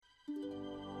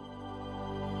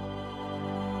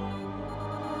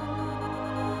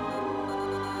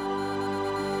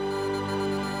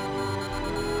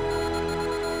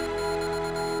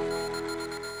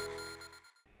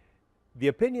The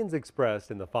opinions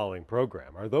expressed in the following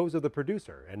program are those of the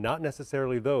producer and not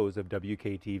necessarily those of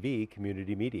WKTV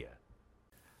Community Media.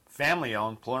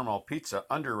 Family-owned Palermo Pizza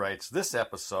underwrites this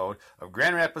episode of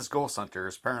Grand Rapids Ghost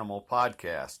Hunters Paranormal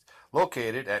Podcast,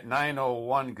 located at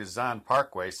 901 Gazan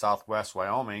Parkway, Southwest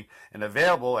Wyoming, and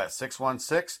available at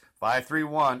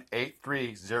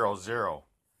 616-531-8300.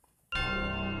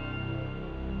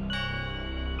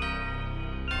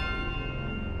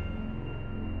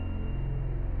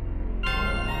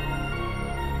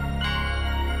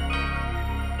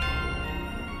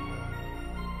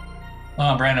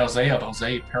 I'm Brandon Jose of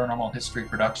Jose Paranormal History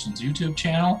Productions YouTube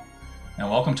channel, and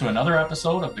welcome to another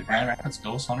episode of the Grand Rapids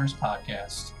Ghost Hunters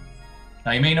Podcast.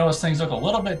 Now, you may notice things look a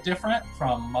little bit different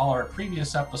from all our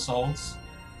previous episodes,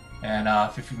 and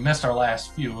if you've missed our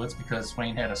last few, it's because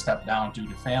Wayne had to step down due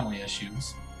to family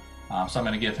issues. So I'm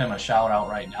going to give him a shout out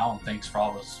right now, and thanks for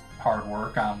all his hard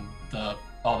work on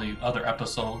all the other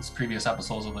episodes, previous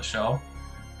episodes of the show.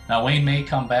 Now, Wayne may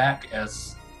come back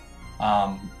as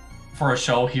for a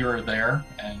show here or there,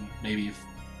 and maybe if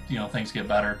things get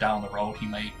better down the road, he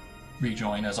may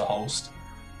rejoin as a host.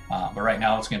 But right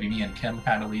now it's going to be me and Kim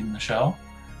kind of leading the show.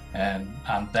 And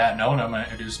on that note, I'm going to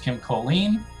introduce Kim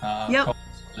Colleen, co-host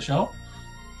of the show.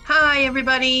 Hi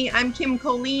everybody, I'm Kim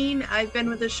Colleen. I've been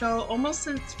with the show almost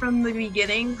since from the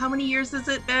beginning. How many years has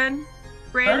it been,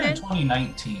 Brandon? Started in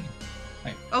 2019.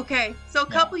 Okay, so a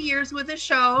couple years with the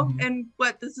show, and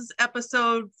this is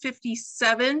episode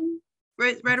 57.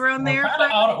 Right around there. We're kind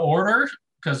of out of order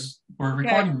because we're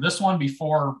recording this one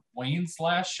before Wayne's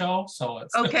last show, so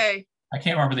it's okay. I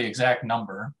can't remember the exact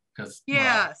number because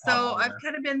so I've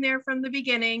kind of been there from the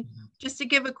beginning. Just to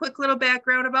give a quick little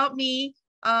background about me,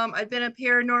 I've been a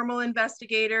paranormal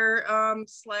investigator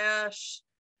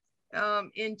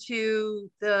into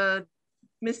the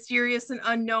mysterious and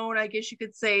unknown, I guess you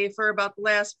could say, for about the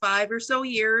last 5 or so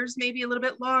years, maybe a little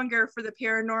bit longer for the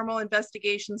paranormal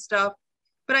investigation stuff.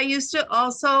 But I used to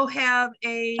also have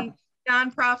a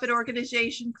nonprofit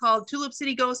organization called Tulip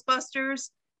City Ghostbusters,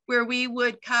 where we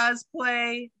would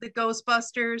cosplay the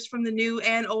Ghostbusters from the new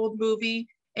and old movie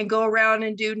and go around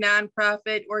and do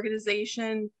nonprofit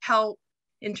organization help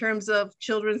in terms of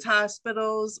children's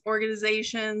hospitals,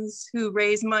 organizations who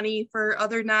raise money for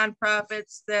other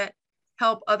nonprofits that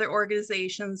help other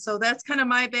organizations. So that's kind of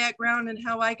my background and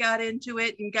how I got into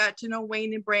it and got to know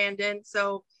Wayne and Brandon.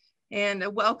 And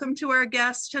welcome to our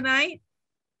guest tonight.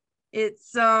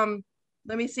 It's, let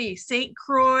me see, St.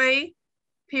 Croix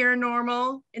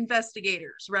Paranormal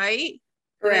Investigators, right?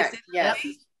 Correct, yes.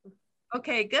 Right?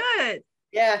 Okay, good.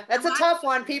 Yeah, that's a tough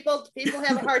one. People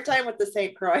have a hard time with the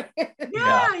St. Croix.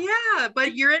 yeah,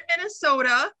 but you're in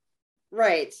Minnesota.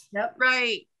 Right. Yep.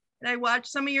 Right. And I watched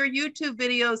some of your YouTube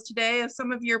videos today of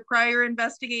some of your prior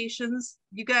investigations.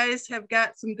 You guys have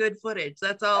got some good footage.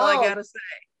 That's all I gotta say.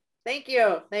 Thank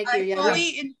you.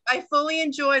 I fully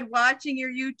enjoyed watching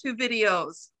your YouTube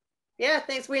videos. Yeah,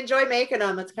 thanks. We enjoy making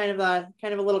them. It's kind of a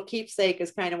little keepsake is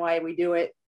kind of why we do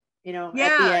it, at the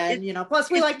end,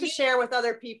 plus we like to share with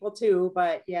other people too,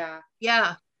 but yeah.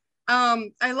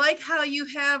 I like how you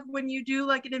have, when you do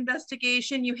like an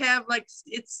investigation, you have like,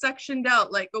 it's sectioned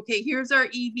out, like, okay, here's our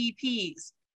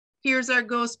EVPs. Here's our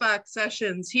ghost box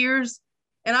sessions.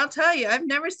 And I'll tell you, I've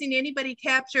never seen anybody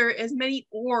capture as many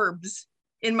orbs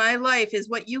in my life is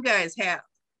what you guys have.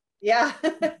 Yeah.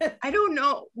 I don't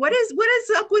know. What is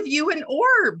up with you and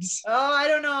orbs? Oh, I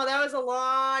don't know. That was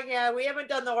we haven't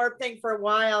done the orb thing for a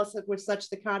while, so with such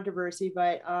the controversy,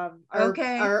 but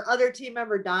our other team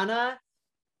member, Donna,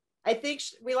 I think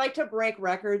we like to break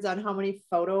records on how many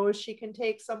photos she can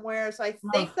take somewhere. So I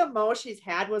think the most she's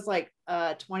had was like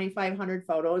 2,500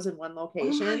 photos in one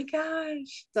location. Oh my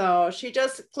gosh. So she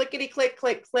just clickety click,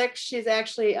 click, click. She's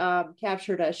actually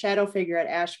captured a shadow figure at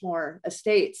Ashmore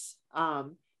Estates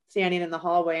standing in the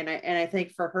hallway. And I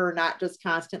think for her not just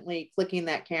constantly clicking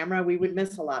that camera, we would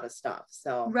miss a lot of stuff.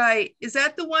 So right. Is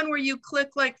that the one where you click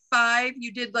like 5?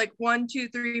 You did like 1, 2,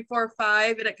 3, 4,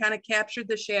 5, and it kind of captured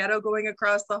the shadow going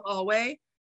across the hallway?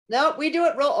 No, we do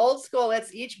it real old school.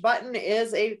 It's each button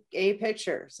is a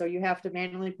picture. So you have to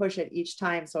manually push it each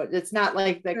time. So it's not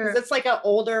like that, because it's like an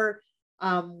older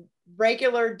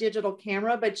regular digital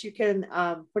camera, but you can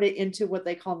put it into what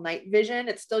they call night vision.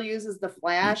 It still uses the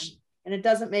flash. And it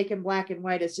doesn't make in black and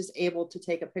white. It's just able to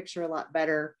take a picture a lot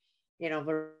better,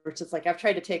 versus like I've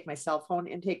tried to take my cell phone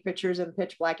and take pictures in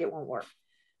pitch black. It won't work.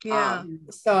 Yeah.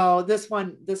 So this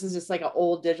is just like an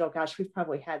old digital. Gosh, we've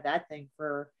probably had that thing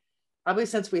for probably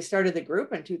since we started the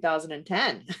group in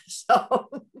 2010. So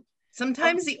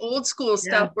sometimes the old school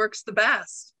stuff works the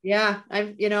best. Yeah.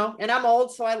 And I'm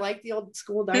old, so I like the old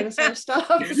school dinosaur stuff.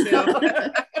 So,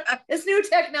 it's new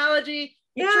technology.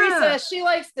 Yeah. Teresa, she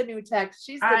likes the new tech.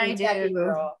 She's the new techie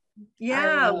girl.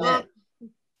 Yeah. Well,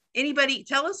 anybody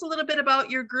tell us a little bit about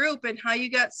your group and how you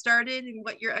got started and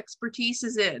what your expertise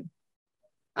is in?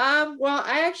 Well,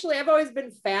 I've always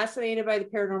been fascinated by the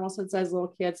paranormal since I was a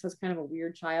little kid. So I was kind of a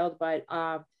weird child, but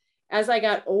as I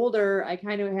got older, I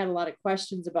kind of had a lot of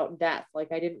questions about death.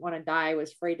 Like I didn't want to die. I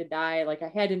was afraid to die. Like I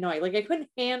had to know, like I couldn't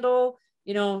handle,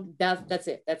 death. That's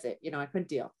it. I couldn't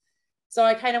deal. So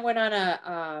I kind of went on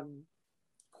a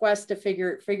quest to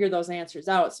figure those answers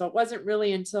out. So it wasn't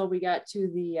really until we got to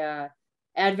the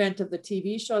advent of the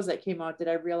TV shows that came out that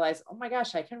I realized, oh my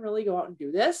gosh, I can really go out and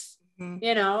do this.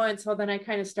 And so then I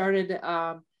kind of started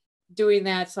doing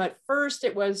that. So at first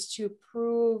it was to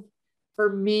prove for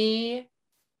me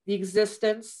the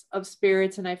existence of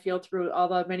spirits. And I feel through all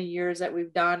the many years that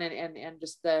we've done and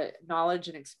just the knowledge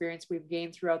and experience we've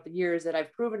gained throughout the years that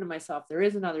I've proven to myself there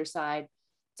is another side.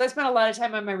 So I spent a lot of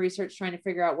time on my research trying to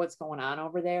figure out what's going on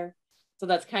over there. So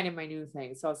that's kind of my new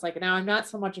thing. So it's like, now I'm not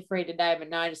so much afraid to die,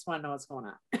 but now I just want to know what's going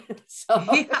on.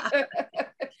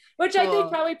 Which I think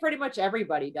probably pretty much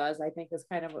everybody does, I think is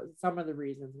kind of some of the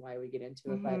reasons why we get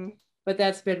into it, but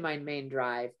that's been my main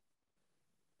drive.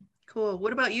 Cool.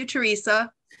 What about you,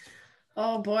 Teresa?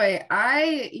 Oh boy,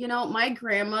 my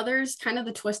grandmother's kind of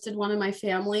the twisted one in my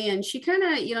family, and she kind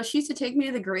of, she used to take me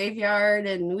to the graveyard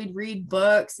and we'd read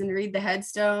books and read the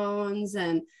headstones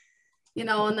and,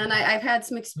 and then I've had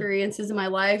some experiences in my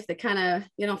life that kind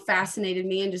of, fascinated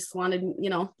me and just wanted,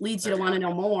 leads you to want to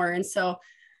know more. And so,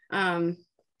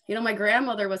 my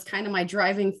grandmother was kind of my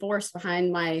driving force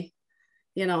behind my,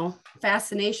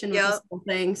 fascination with this whole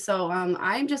thing. So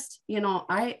I'm just,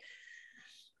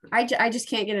 I just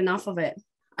can't get enough of it.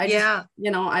 I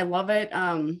love it.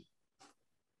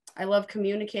 I love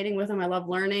communicating with them. I love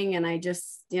learning. And I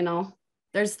just,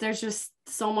 there's just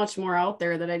so much more out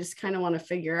there that I just kind of want to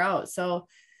figure out. So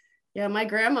yeah, my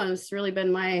grandma has really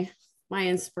been my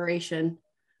inspiration.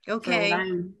 Okay.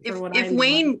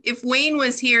 If Wayne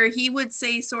was here, he would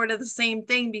say sort of the same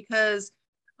thing because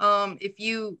if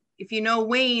you know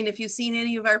Wayne, if you've seen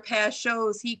any of our past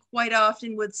shows, he quite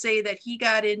often would say that he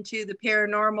got into the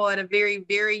paranormal at a very,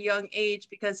 very young age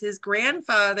because his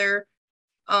grandfather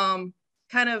kind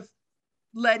of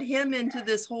led him into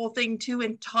this whole thing too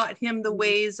and taught him the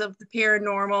ways of the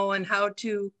paranormal and how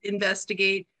to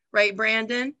investigate. Right,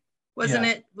 Brandon? Wasn't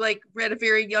it like at a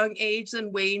very young age,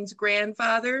 and Wayne's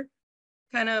grandfather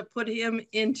kind of put him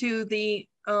into the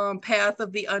path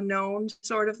of the unknown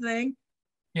sort of thing?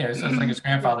 Yeah, it's like his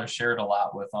grandfather shared a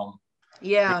lot with him.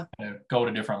 Yeah. Go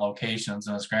to different locations,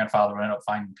 and his grandfather would end up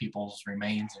finding people's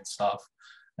remains and stuff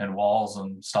and walls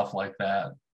and stuff like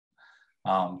that.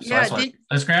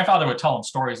 His grandfather would tell him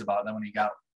stories about them when he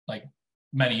got like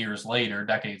many years later,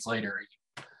 decades later,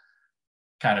 he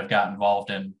kind of got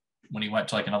involved in when he went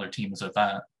to like another team's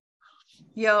event.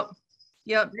 Yep.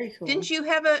 Cool. Didn't you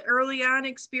have an early on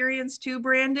experience too,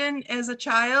 Brandon, as a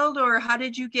child, or how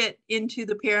did you get into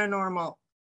the paranormal?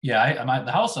 Yeah,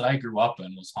 the house that I grew up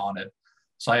in was haunted.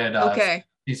 So I had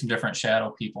seen some different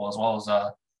shadow people, as well as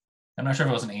I'm not sure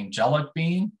if it was an angelic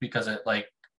being, because it like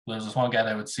there was this one guy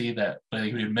that I would see that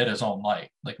he would emit his own light,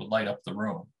 like would light up the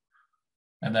room.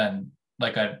 And then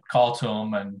like I'd call to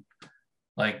him and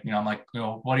like, I'm like,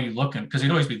 what are you looking? Because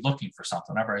he'd always be looking for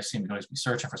something. Whenever I see him, he'd always be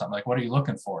searching for something. Like, what are you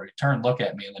looking for? He'd turn, look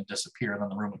at me, and then disappear. And then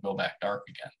the room would go back dark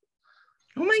again.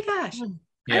 Oh my gosh.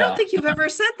 Yeah. I don't think you've ever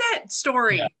said that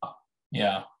story.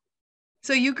 Yeah.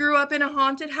 So you grew up in a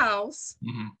haunted house.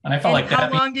 Mm-hmm. And I felt like that.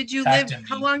 How long did you live?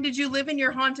 How long did you live in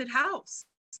your haunted house?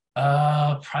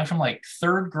 Probably from like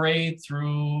 3rd grade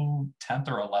through 10th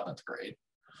or 11th grade.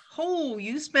 Oh,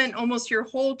 you spent almost your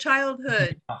whole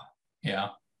childhood. Yeah.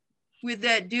 With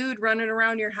that dude running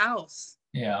around your house.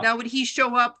 Yeah. Now, would he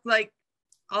show up like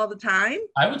all the time?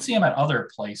 I would see him at other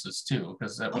places too,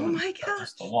 because that was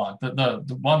just the one.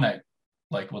 The one that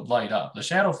like would light up. The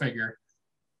shadow figure,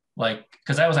 like,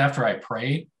 because that was after I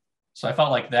prayed. So I felt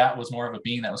like that was more of a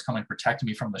being that was coming protecting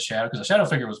me from the shadow, because the shadow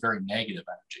figure was very negative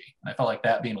energy. And I felt like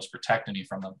that being was protecting me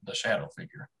from the shadow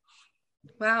figure.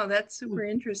 Wow, that's super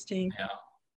interesting. Yeah.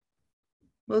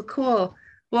 Well, cool.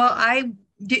 Well,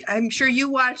 I'm sure you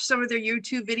watched some of their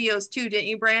YouTube videos too, didn't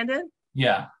you, Brandon?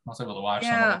 Yeah, I was able to watch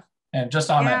some of it. And just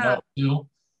on that note too,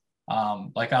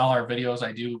 like all our videos,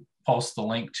 I do post the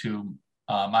link to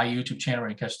my YouTube channel where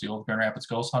you can catch the old Grand Rapids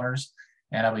Ghost Hunters,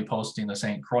 and I'll be posting the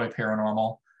St. Croix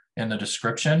Paranormal in the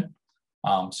description,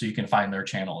 so you can find their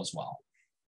channel as well.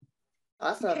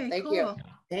 Awesome, okay, thank cool. you.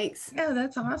 Thanks. Yeah,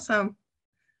 that's awesome.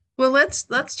 Well, let's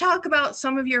talk about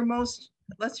some of your most,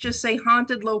 let's just say,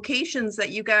 haunted locations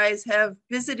that you guys have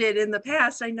visited in the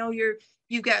past. I know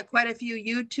you've got quite a few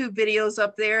YouTube videos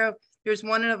up there of There's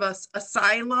one of us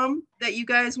asylum that you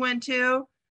guys went to.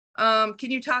 Can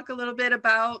you talk a little bit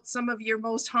about some of your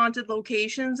most haunted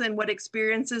locations and what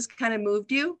experiences kind of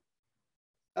moved you?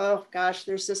 Oh gosh,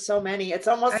 there's just so many. It's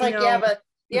almost I like know.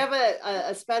 you have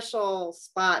a special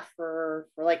spot for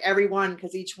like everyone,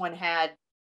 because each one had,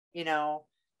 you know,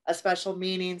 a special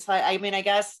meaning. So I mean, I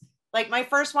guess like my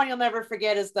first one you'll never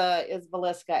forget is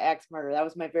Villisca axe murder. That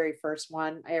was my very first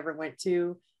one I ever went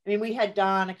to. I mean, we had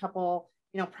done a couple,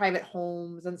 you know, private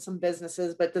homes and some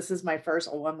businesses, but this is my first.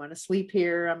 Oh, I'm gonna sleep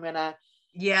here. I'm gonna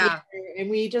Yeah. and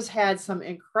we just had some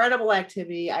incredible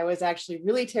activity. I was actually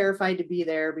really terrified to be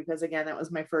there because again, that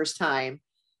was my first time.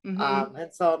 Mm-hmm.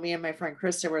 And so me and my friend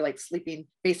Krista were like sleeping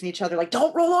facing each other, like,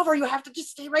 don't roll over, you have to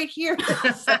just stay right here.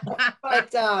 So,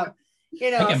 but you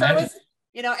know, so it was,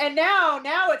 you know, and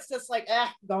now it's just like,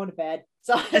 going to bed.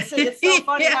 So it's so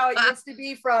funny how it used to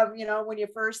be from, you know, when you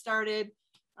first started.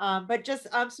 But just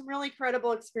some really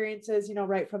credible experiences, you know,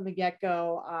 right from the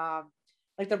get-go.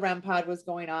 Like the REM pod was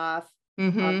going off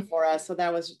for us. So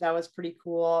that was pretty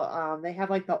cool. They have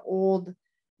like the old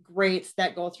grates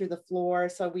that go through the floor.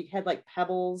 So we had like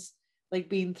pebbles like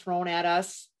being thrown at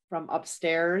us from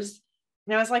upstairs.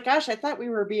 And I was like, gosh, I thought we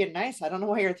were being nice. I don't know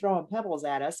why you're throwing pebbles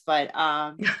at us, but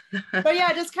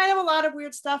yeah, just kind of a lot of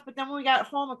weird stuff. But then when we got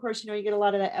home, of course, you know, you get a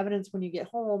lot of that evidence when you get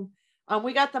home.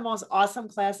 We got the most awesome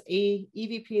Class A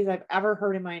EVPs I've ever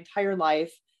heard in my entire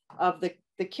life of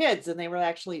the kids. And they were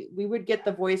actually, we would get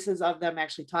the voices of them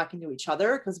actually talking to each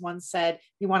other, because one said,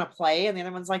 you want to play? And the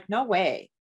other one's like, no way.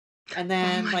 And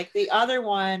then like the other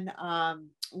one,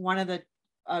 one of the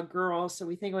girls, so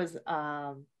we think it was,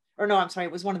 or no, I'm sorry,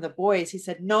 it was one of the boys. He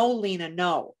said, no, Lena,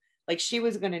 no. Like she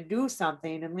was going to do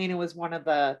something. And Lena was one of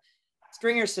the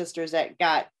Stringer sisters that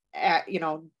got, you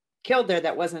know, killed there.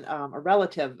 That wasn't a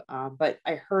relative. But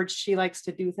I heard she likes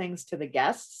to do things to the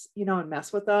guests, you know, and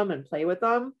mess with them and play with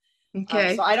them.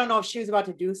 Okay. So I don't know if she was about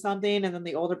to do something. And then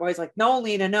the older boy's like, no,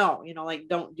 Lena, no, you know, like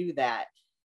don't do that.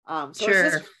 So Sure.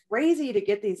 it's just crazy to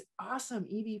get these awesome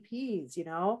EVPs, you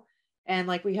know, and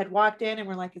like we had walked in and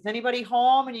we're like, is anybody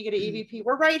home? And you get an EVP,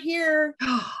 we're right here,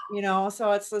 you know.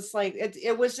 So it's just like,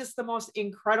 it was just the most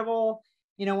incredible,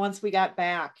 you know, once we got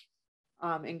back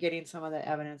and getting some of the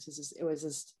evidence, it was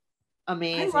just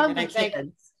amazing. I love and the I think,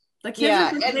 kids. The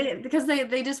kids yeah, because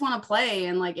they just want to play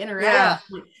and like interact.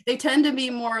 Yeah. They tend to be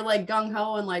more like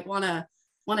gung-ho and like want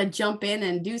to jump in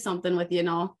and do something with, you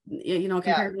know,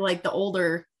 compared to like the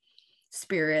older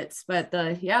spirits. But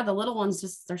the little ones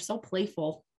just, they're so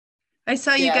playful. I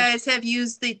saw you guys have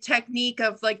used the technique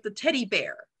of like the teddy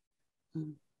bear.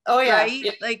 Oh yeah. Right?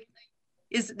 Yeah. Like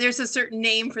there's a certain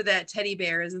name for that teddy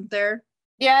bear, isn't there?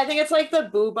 Yeah, I think it's like the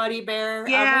Boo Buddy Bear.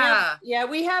 Yeah.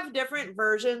 We have different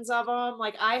versions of them.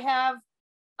 Like I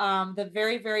have the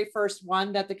very, very first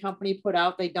one that the company put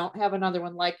out. They don't have another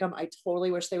one like them. I totally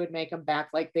wish they would make them back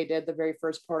like they did the very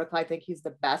first protocol. I think he's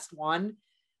the best one.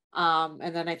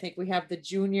 And then I think we have the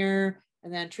junior,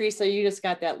 and then Teresa, you just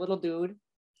got that little dude.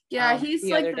 Yeah, he's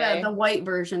like the white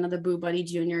version of the Boo Buddy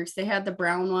Junior, because they had the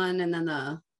brown one and then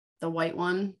the white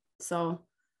one. So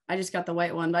I just got the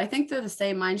white one, but I think they're the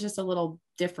same. Mine's just a little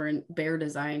different bear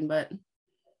design, but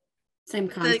same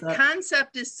concept. The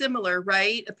concept is similar,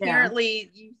 right?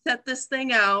 Apparently you set this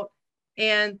thing out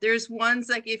and there's ones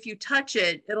like if you touch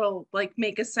it, it'll like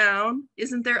make a sound.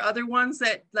 Isn't there other ones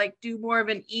that like do more of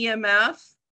an EMF?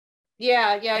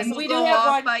 Yeah. And so we do have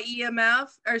one by EMF,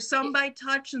 or some by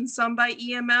touch and some by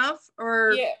EMF,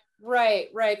 or right.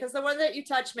 Because the one that you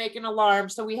touch make an alarm.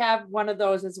 So we have one of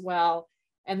those as well.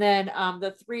 And then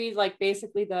the three, like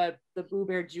basically the Boo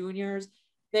Bear Juniors,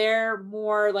 they're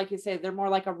more, like you say, they're more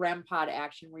like a REM pod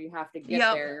action where you have to get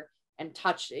there and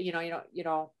touch, you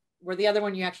know, where the other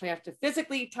one you actually have to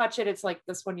physically touch it. It's like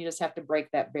this one, you just have to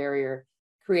break that barrier,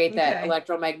 create that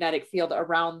electromagnetic field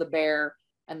around the bear,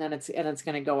 and then it's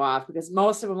going to go off, because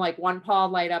most of them, like one paw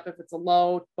light up if it's a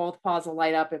low, both paws will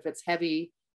light up if it's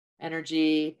heavy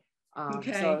energy.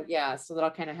 So that'll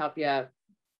kind of help you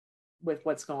with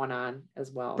what's going on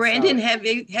as well. Brandon, have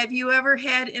you ever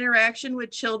had interaction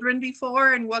with children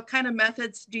before, and what kind of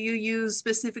methods do you use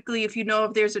specifically if you know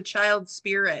if there's a child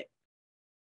spirit?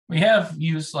 We have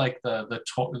used like the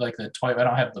toy. I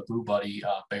don't have the Boo Buddy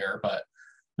bear, but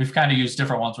we've kind of used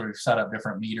different ones where we've set up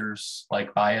different meters,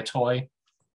 like buy a toy,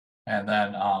 and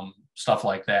then stuff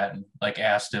like that, and like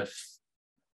asked if,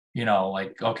 you know,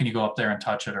 like, oh, can you go up there and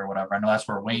touch it or whatever. I know that's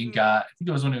where Wayne got, I think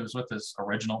it was when he was with his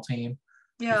original team.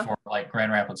 Before like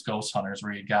Grand Rapids Ghost Hunters,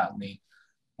 where he'd gotten the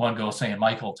one ghost saying,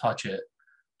 Michael, touch it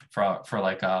for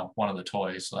like one of the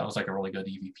toys. So that was like a really good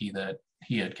EVP that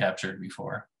he had captured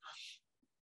before.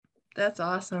 That's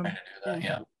awesome. Trying to do that,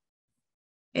 yeah.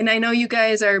 And I know you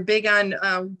guys are big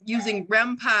on using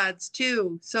REM pods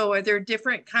too. So are there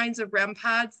different kinds of REM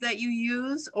pods that you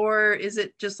use, or is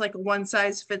it just like a one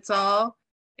size fits all?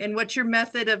 And what's your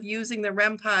method of using the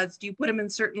REM pods? Do you put them in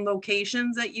certain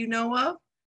locations that you know of?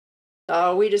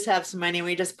 Oh, we just have so many.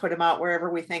 We just put them out wherever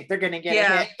we think they're going to get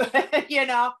a hit,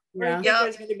 where you think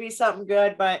there's going to be something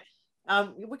good. But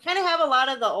we kind of have a lot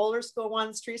of the older school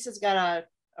ones. Teresa's got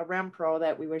a REM Pro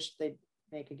that we wish they'd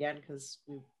make again because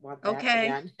we want that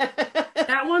again.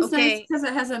 That one's nice because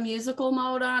it has a musical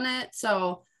mode on it.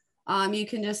 So you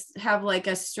can just have like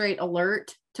a straight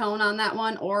alert tone on that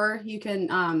one, or you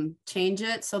can change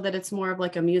it so that it's more of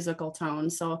like a musical tone.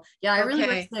 So yeah, I really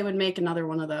wish they would make another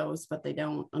one of those, but they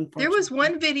don't, unfortunately. There was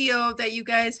one video that you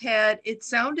guys had. It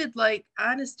sounded like,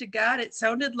 honest to God, it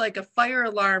sounded like a fire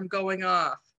alarm going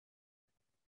off.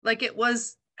 Like it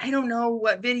was, I don't know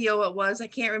what video it was. I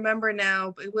can't remember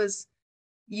now, but it was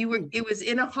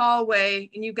in a hallway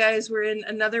and you guys were in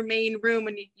another main room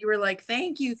and you were like,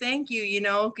 thank you,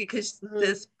 because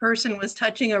this person was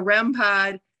touching a REM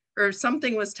pod or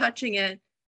something was touching it.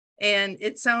 And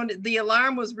it sounded, the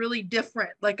alarm was really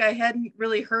different. Like I hadn't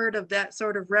really heard of that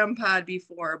sort of REM pod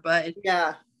before, but.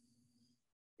 Yeah,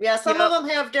 some of them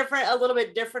have a little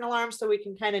bit different alarms so we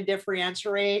can kind of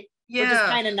differentiate, which is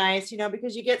kind of nice,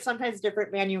 because you get sometimes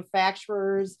different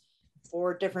manufacturers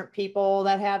or different people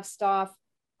that have stuff.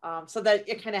 So that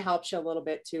it kind of helps you a little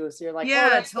bit too. So you're like, oh,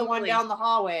 that's the one down the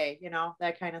hallway,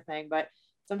 that kind of thing. But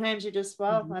sometimes you just,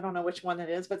 I don't know which one it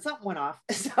is, but something went off.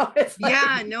 So it's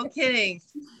like, no kidding.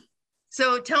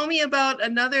 So tell me about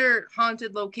another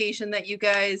haunted location that you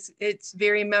guys, it's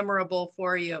very memorable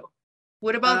for you.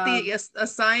 What about the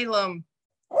asylum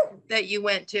that you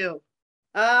went to?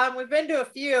 We've been to a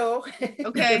few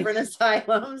different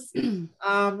asylums.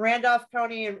 Randolph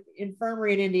County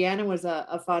Infirmary in Indiana was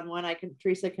a fun one.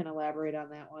 Teresa can elaborate on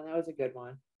that one. That was a good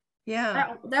one.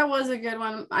 Yeah, that was a good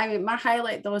one. I mean, my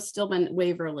highlight though has still been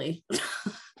Waverly.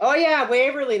 Oh yeah,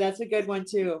 Waverly. That's a good one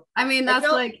too. I mean, that's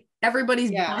like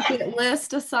everybody's bucket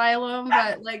list asylum,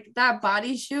 but like that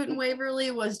body shoot in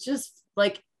Waverly was just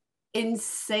like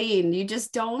insane. You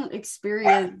just don't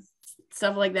experience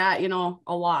stuff like that,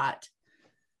 a lot.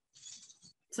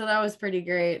 So that was pretty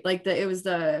great. Like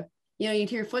you'd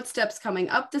hear footsteps coming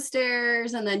up the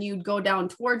stairs and then you'd go down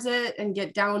towards it and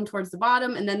get down towards the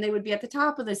bottom and then they would be at the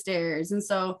top of the stairs. And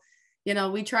so,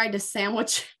 we tried to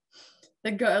sandwich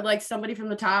like somebody from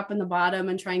the top and the bottom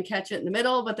and try and catch it in the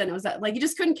middle, but then it was like, you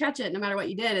just couldn't catch it no matter what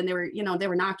you did. And they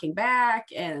were knocking back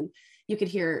and you could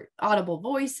hear audible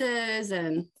voices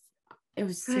and it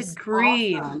was just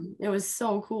awesome. It was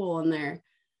so cool in there.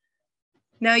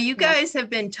 Now you guys have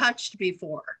been touched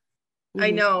before. I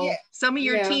know some of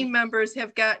your team members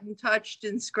have gotten touched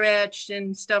and scratched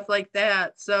and stuff like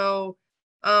that. So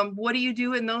what do you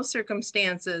do in those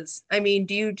circumstances? I mean,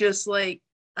 do you just like,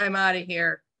 I'm out of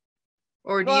here?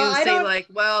 Or do you say like,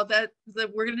 well, that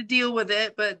we're going to deal with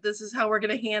it, but this is how we're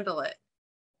going to handle it?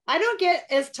 I don't get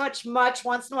as touched much.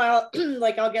 Once in a while,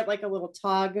 like I'll get like a little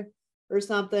tug or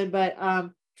something, but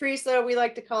Teresa, we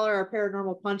like to call her our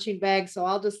paranormal punching bag. So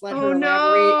I'll just let her elaborate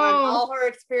on all her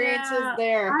experiences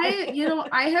there.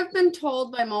 I have been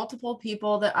told by multiple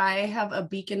people that I have a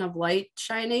beacon of light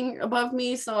shining above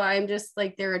me. So I'm just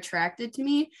like, they're attracted to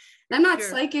me. And I'm not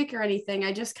psychic or anything.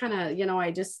 I just kind of,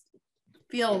 I just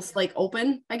feel like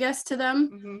open, I guess, to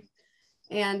them.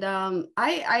 And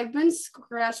I've been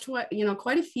scratched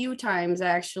quite a few times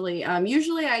actually.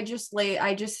 Usually I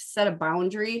just set a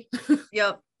boundary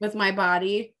with my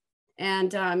body.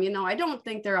 And I don't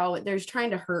think they're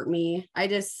trying to hurt me.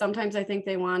 Sometimes I think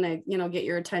they want to, get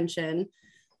your attention.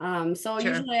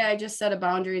 Usually I just set a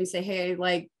boundary and say, hey,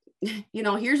 like,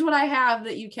 here's what I have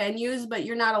that you can use, but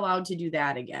you're not allowed to do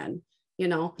that again,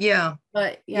 Yeah.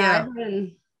 But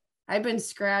I've been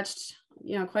scratched,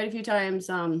 quite a few times.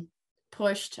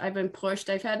 I've been pushed.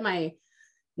 I've had my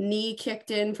knee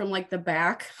kicked in from like the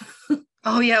back.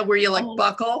 Oh yeah, where you like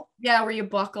buckle? Yeah, where you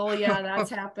buckle. Yeah,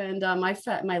 that's happened.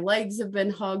 My legs have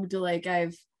been hugged. Like I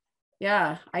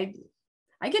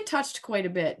get touched quite a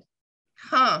bit.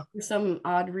 For some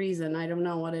odd reason. I don't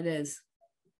know what it is.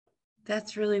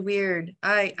 That's really weird.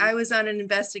 I was on an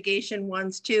investigation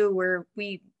once too, where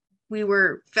we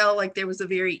felt like there was a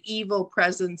very evil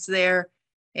presence there.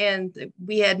 And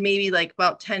we had maybe like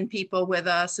about 10 people with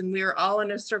us and we were all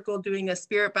in a circle doing a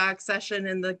spirit box session.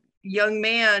 And the young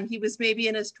man, he was maybe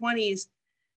in his 20s,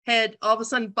 had all of a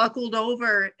sudden buckled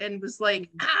over and was like,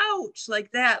 ouch,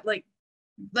 like that, like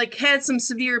had some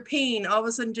severe pain, all of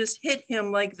a sudden just hit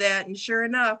him like that. And sure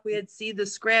enough, we had see the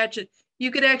scratch.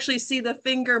 You could actually see the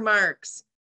finger marks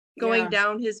going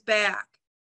down his back.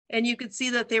 and you could see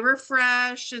that they were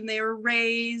fresh and they were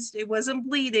raised. It wasn't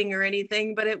bleeding or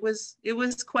anything, but it was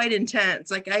quite intense.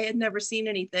 Like I had never seen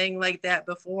anything like that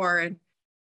before, and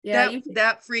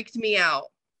that freaked me out.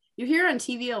 You hear on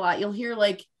TV a lot. You'll hear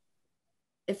like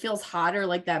it feels hot or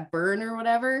like that burn or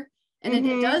whatever, and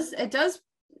it does.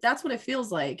 That's what it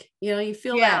feels like. You know, you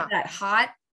feel that hot,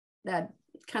 that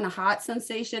kind of hot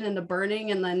sensation and the burning,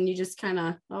 and then you just kind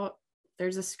of, oh,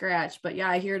 there's a scratch. But yeah,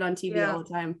 I hear it on TV all the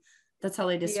time. That's how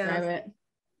they describe it.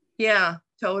 Yeah,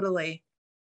 totally.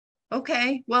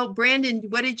 Okay. Well, Brandon,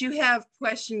 what did you have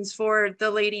questions for the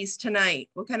ladies tonight?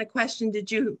 What kind of question did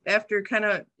you, after kind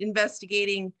of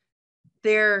investigating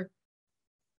their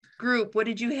group, what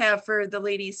did you have for the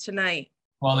ladies tonight?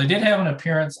 Well, they did have an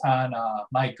appearance on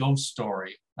My Ghost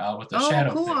Story with the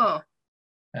shadow figure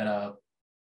at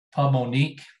Pub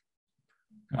Monique.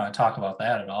 You want to talk about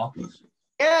that at all?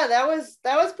 Yeah, that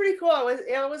was pretty cool.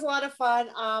 It was a lot of fun.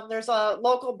 There's a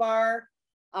local bar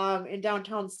in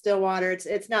downtown Stillwater.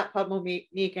 It's not Pub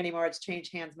Monique anymore. It's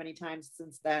changed hands many times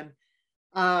since then.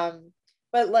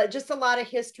 But just a lot of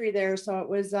history there. So it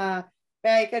was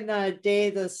back in the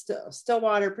day, the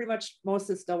Stillwater, pretty much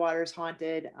most of Stillwater is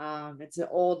haunted. It's an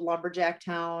old lumberjack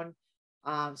town.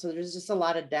 So there's just a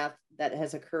lot of death that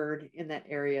has occurred in that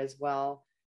area as well.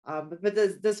 But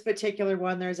this particular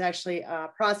one, there's actually a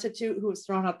prostitute who was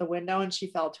thrown out the window and she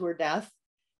fell to her death.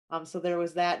 So there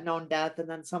was that known death. And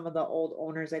then some of the old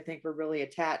owners, I think, were really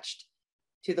attached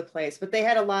to the place. But they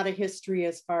had a lot of history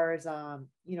as far as,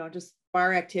 just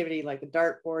bar activity, like the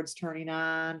dartboards turning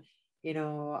on,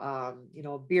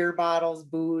 beer bottles,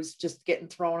 booze just getting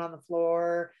thrown on the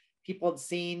floor. People had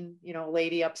seen,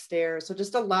 lady upstairs. So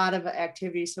just a lot of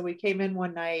activity. So we came in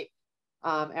one night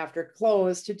after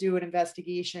close to do an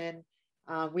investigation.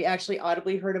 We actually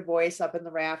audibly heard a voice up in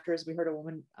the rafters. We heard a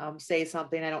woman say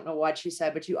something. I don't know what she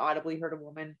said, but you audibly heard a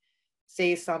woman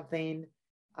say something.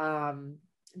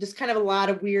 Just kind of a lot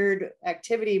of weird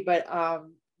activity. But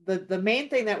the main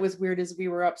thing that was weird is we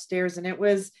were upstairs and it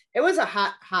was a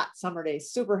hot summer day,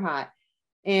 super hot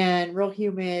and real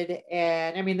humid.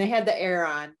 And I mean, they had the air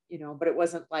on, but it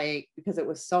wasn't like, because it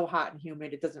was so hot and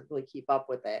humid, it doesn't really keep up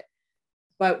with it.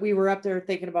 But we were up there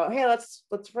thinking about, hey, let's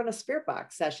run a spirit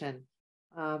box session.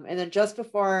 And then just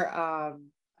before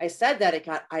I said that, it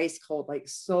got ice cold, like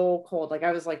so cold. Like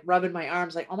I was like rubbing my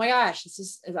arms like, oh my gosh,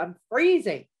 I'm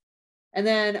freezing. And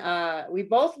then we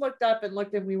both looked up and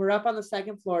we were up on the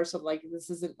second floor. So like, this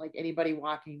isn't like anybody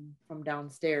walking from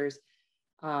downstairs.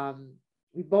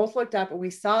 We both looked up and we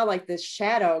saw like this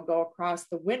shadow go across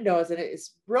the windows, and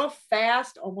it's real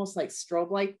fast, almost like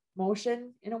strobe-like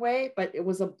motion in a way, but it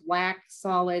was a black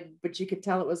solid, but you could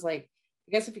tell it was like,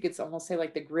 I guess if you could almost say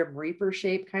like the Grim Reaper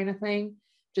shape kind of thing,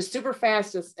 just super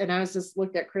fast. And I was just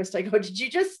looked at Krista, I go, did you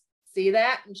just see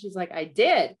that? And she's like, I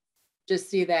did just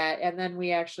see that. And then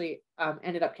we actually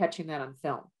ended up catching that on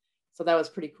film. So that was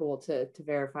pretty cool to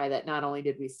verify that not only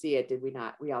did we see it, did we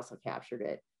not, we also captured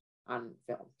it on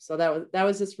film. So that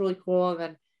was just really cool.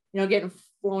 And then, getting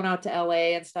flown out to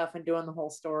LA and stuff and doing the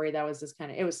whole story, that was just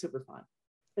it was super fun.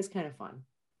 It's kind of fun.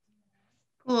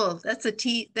 Cool. That's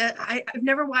that I've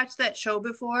never watched that show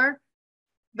before,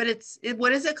 but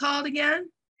what is it called again?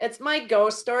 It's My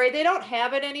Ghost Story. They don't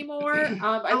have it anymore.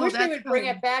 I wish they would bring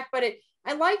it back, but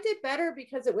I liked it better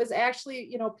because it was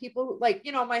actually, people like,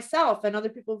 myself and other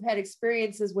people who've had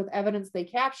experiences with evidence they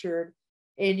captured,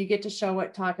 and you get to show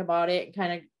it, talk about it,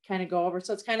 and kind of go over.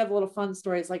 So it's kind of a little fun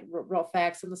stories, like real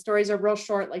facts. And the stories are real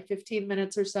short, like 15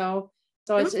 minutes or so.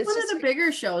 So it's one of the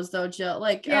bigger shows though, Jill.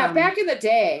 Like back in the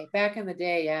day,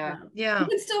 yeah. You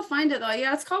can still find it though.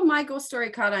 Yeah, it's called My Ghost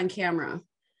Story Caught on Camera.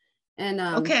 And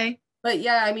okay. But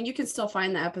yeah, I mean, you can still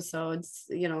find the episodes.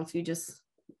 If you just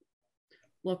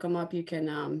look them up, you can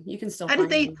still. How did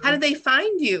they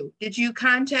find you? Did you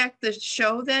contact the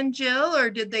show then, Jill, or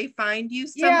did they find you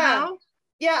somehow?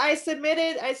 Yeah, I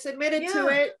submitted to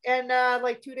it, and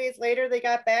like 2 days later they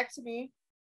got back to me,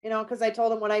 because I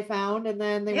told them what I found, and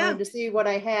then they wanted to see what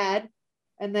I had,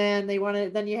 and then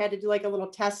then you had to do like a little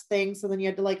test thing, so then you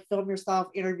had to like film yourself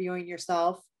interviewing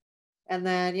yourself, and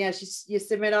then you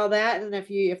submit all that, and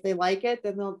if they like it,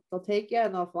 then they'll take you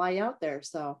and they'll fly you out there.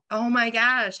 So oh my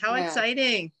gosh, how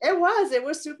exciting. It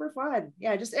was super fun.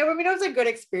 Yeah, it was a good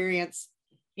experience,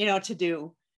 to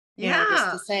do.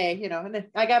 Just to say, and then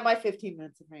I got my 15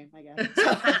 minutes of fame, I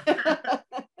guess.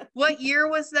 What year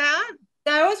was that?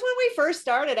 That was when we first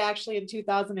started, actually, in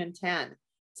 2010.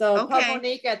 So Pub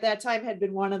Monique at that time had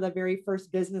been one of the very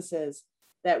first businesses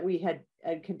that we had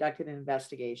conducted an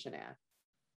investigation at.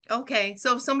 Okay,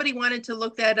 so if somebody wanted to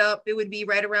look that up, it would be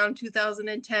right around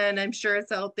 2010. I'm sure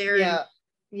it's out there. Yeah.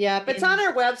 Yeah, but it's on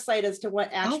our website as to what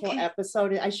actual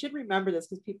episode. I should remember this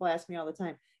because people ask me all the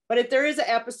time. But if there is an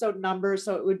episode number,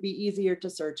 so it would be easier to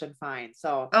search and find.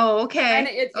 So okay. And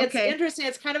it's interesting.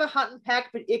 It's kind of a hunt and peck,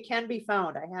 but it can be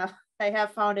found. I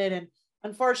have found it, and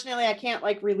unfortunately, I can't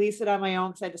like release it on my own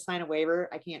because I had to sign a waiver.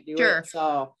 I can't do it.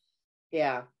 So,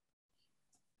 yeah.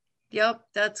 Yep,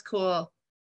 that's cool.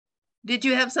 Did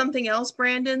you have something else,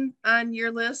 Brandon, on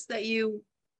your list that you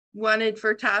wanted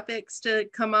for topics to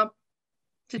come up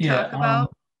to talk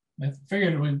about? I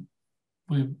figured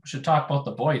we should talk about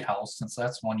the Boyd house since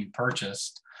that's one you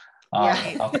purchased.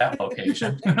 About that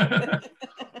location.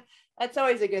 That's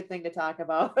always a good thing to talk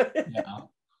about. Yeah.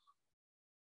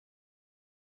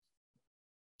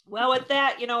 Well, with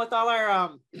that, with all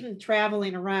our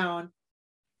traveling around,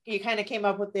 you kind of came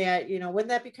up with that, wouldn't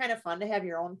that be kind of fun to have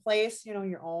your own place,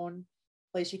 your own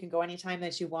place you can go anytime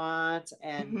that you want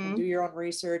and do your own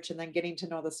research, and then getting to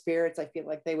know the spirits. I feel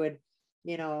like they would,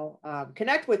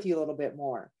 connect with you a little bit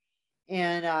more.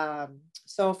 And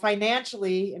so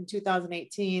financially in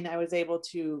 2018, I was able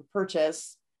to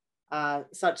purchase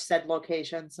such said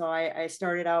location. So I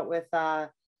started out with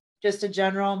just a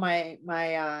general, my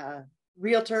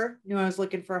realtor knew I was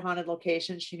looking for a haunted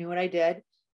location. She knew what I did.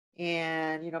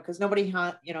 And, because nobody,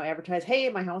 advertised, hey,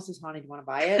 my house is haunted, you want to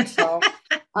buy it? So,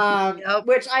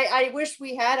 which I wish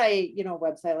we had a,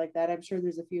 website like that. I'm sure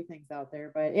there's a few things out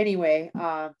there, but anyway,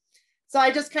 so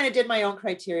I just kind of did my own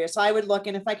criteria. So I would look,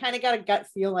 and if I kind of got a gut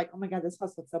feel like, oh my God, this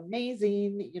house looks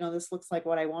amazing, this looks like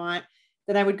what I want,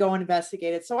 then I would go and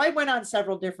investigate it. So I went on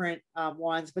several different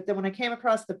ones, but then when I came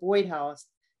across the Boyd house,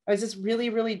 I was just really,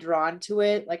 really drawn to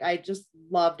it. Like, I just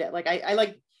loved it. Like, I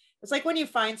like, it's like when you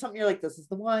find something, you're like, this is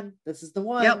the one,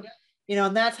 Yep.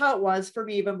 And that's how it was for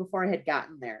me, even before I had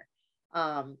gotten there.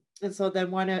 And so then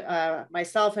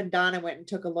myself and Donna went and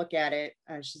took a look at it.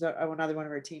 She's another one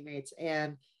of our teammates,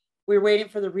 and we were waiting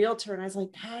for the realtor, and I was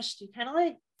like, gosh, do you kind of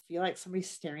like feel like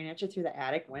somebody's staring at you through the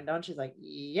attic window? And she's like,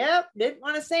 yep, didn't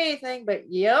want to say anything, but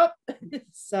yep.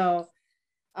 So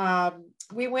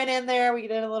we went in there, we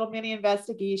did a little mini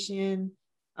investigation.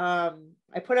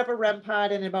 I put up a REM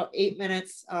pod, and in about 8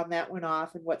 minutes that went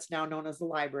off in what's now known as the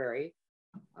library.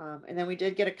 And then we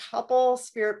did get a couple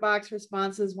spirit box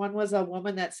responses. One was a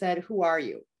woman that said, who are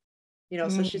you?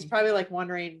 So she's probably like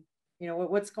wondering,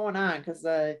 what's going on? Because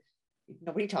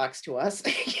nobody talks to us,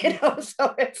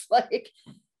 so it's like,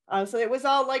 so it was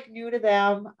all like new to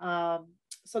them.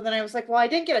 So then I was like, well, I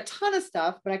didn't get a ton of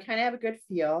stuff, but I kind of have a good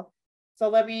feel. So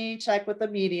let me check with the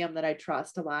medium that I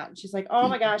trust a lot. And she's like, oh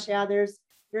my gosh, yeah, there's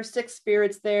 6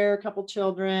 spirits there, a couple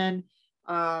children.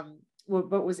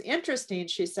 What was interesting,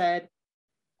 she said,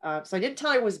 so I didn't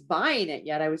tell her I was buying it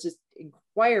yet. I was just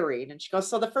inquiring. And she goes,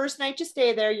 so the first night you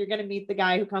stay there, you're going to meet the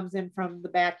guy who comes in from the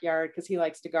backyard because he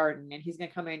likes to garden, and he's going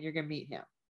to come in, you're going to meet him.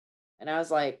 And I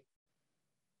was like,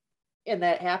 and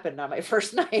that happened on my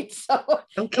first night. So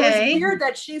It was weird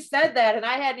that she said that, and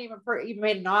I hadn't even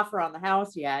made an offer on the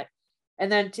house yet.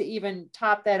 And then to even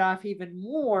top that off even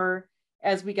more,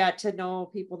 as we got to know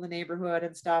people in the neighborhood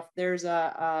and stuff, there's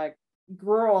a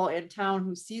girl in town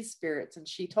who sees spirits, and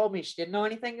she told me she didn't know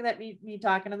anything that me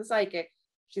talking to the psychic.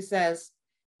 She says,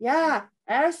 yeah,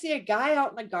 I see a guy out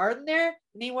in the garden there,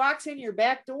 and he walks in your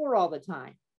back door all the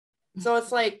time. So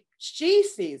it's like she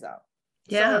sees him.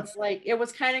 Yeah. So it's like, it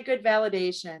was kind of good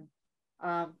validation.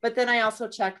 But then I also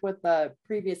checked with the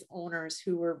previous owners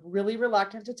who were really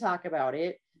reluctant to talk about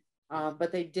it.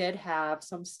 But they did have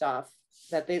some stuff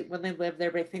that when they lived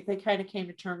there, but I think they kind of came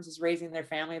to terms as raising their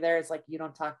family there. It's like, you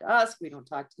don't talk to us, we don't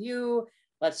talk to you.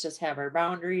 Let's just have our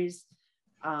boundaries.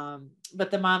 But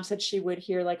the mom said she would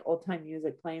hear like old time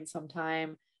music playing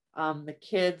sometime. The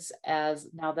kids, as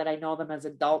now that I know them as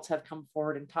adults, have come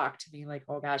forward and talked to me like,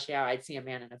 oh gosh, yeah, I'd see a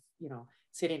man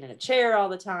sitting in a chair all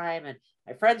the time. And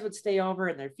my friends would stay over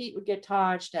and their feet would get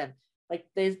touched. And like,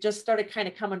 they just started kind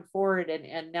of coming forward.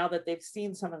 And now that they've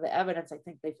seen some of the evidence, I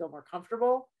think they feel more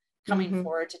comfortable coming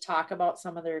forward to talk about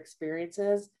some of their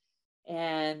experiences.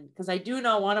 And because I do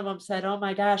know one of them said, oh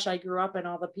my gosh, I grew up and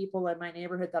all the people in my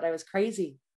neighborhood thought I was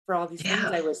crazy for all these things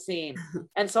I was seeing.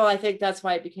 And so I think that's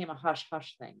why it became a hush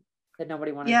hush thing that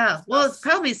nobody wanted to discuss. Well, it's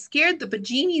probably scared the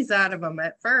bejeenies out of them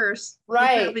at first.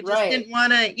 Right. They probably just didn't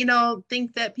want to,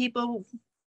 think that people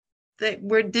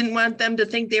didn't want them to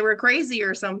think they were crazy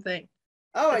or something.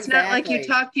 Oh, it's not like you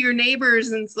talk to your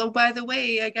neighbors and so, by the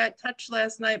way, I got touched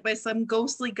last night by some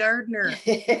ghostly gardener.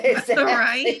 Exactly. All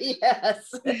right.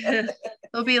 Yes.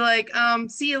 They'll be like,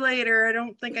 see you later. I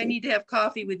don't think I need to have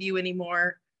coffee with you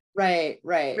anymore. Right.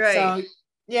 So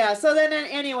yeah. So then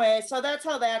anyway, so that's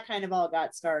how that kind of all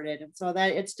got started. And so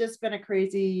that it's just been a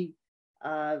crazy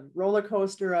roller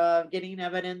coaster of getting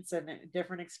evidence and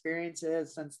different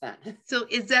experiences since then. So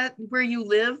is that where you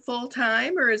live full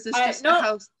time, or is this just no, a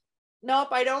house? Nope,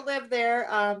 I don't live there.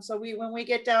 So when we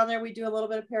get down there, we do a little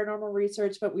bit of paranormal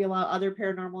research, but we allow other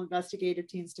paranormal investigative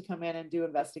teams to come in and do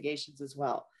investigations as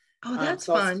well. Oh, that's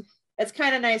so fun. It's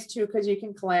kind of nice too, because you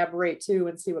can collaborate too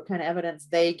and see what kind of evidence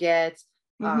they get.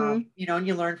 And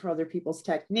you learn from other people's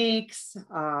techniques.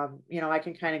 I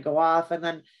can kind of go off, and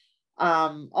then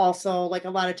also, like, a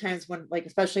lot of times when, like,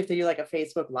 especially if they do like a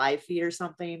Facebook live feed or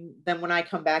something, then when I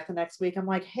come back the next week, I'm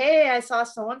like, hey, I saw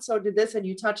so-and-so did this and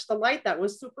you touched the light. That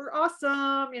was super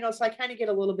awesome. So I kind of get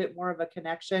a little bit more of a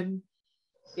connection,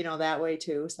 that way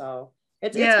too. So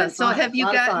it's been so fun. Have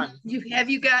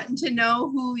you gotten to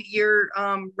know who your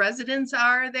residents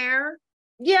are there?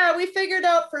 Yeah, we figured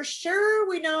out for sure.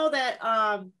 We know that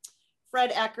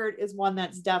Fred Eckert is one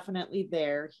that's definitely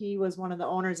there. He was one of the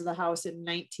owners of the house in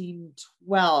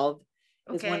 1912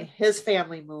 is when his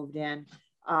family moved in.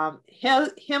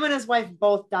 Him and his wife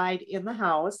both died in the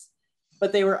house,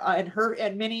 but they were,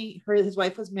 his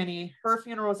wife was Minnie. Her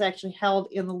funeral was actually held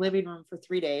in the living room for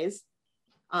 3 days.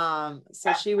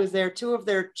 So she was there. 2 of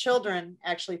their children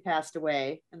actually passed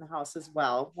away in the house as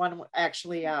well. One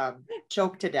actually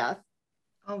choked to death.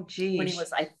 Oh, geez. When he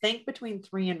was, I think, between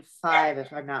 3 and 5,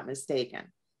 if I'm not mistaken.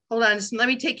 Hold on, just let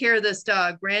me take care of this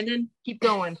dog. Brandon, keep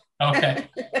going. Okay.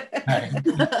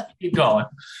 Keep going.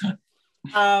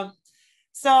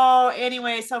 So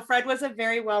anyway, so Fred was a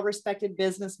very well-respected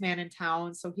businessman in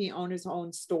town. So he owned his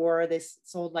own store. They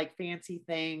sold like fancy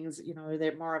things,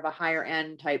 they're more of a higher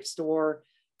end type store.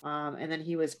 And then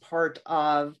he was part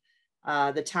of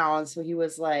the town. So he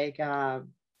was like,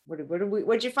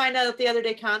 what'd you find out the other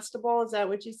day? Constable? Is that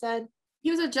what you said? He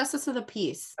was a justice of the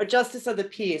peace. A justice of the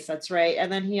peace. That's right.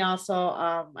 And then he also,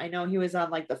 I know he was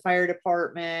on like the fire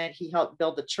department. He helped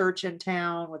build the church in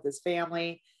town with his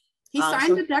family. He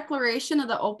signed the declaration of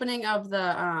the opening of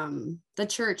the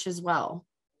church as well.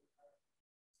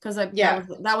 Because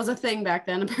that was a thing back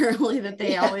then, apparently, that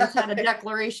they always had a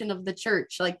declaration of the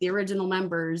church, like the original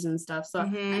members and stuff. So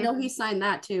I know he signed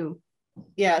that too.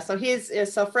 Yeah,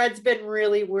 so Fred's been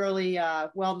really, really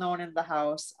well known in the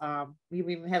house.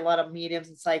 We've had a lot of mediums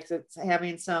and psychics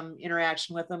having some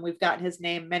interaction with him. We've gotten his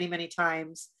name many, many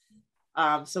times.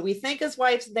 So we think his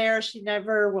wife's there. She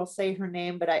never will say her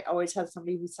name, but I always have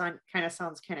somebody who kind of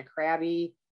sounds kind of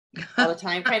crabby all the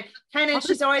time. Kind of,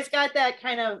 she's always got that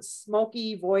kind of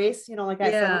smoky voice, like I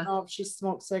said, I don't know if she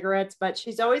smokes cigarettes, but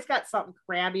she's always got something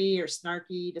crabby or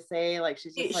snarky to say. Like she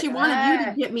wanted you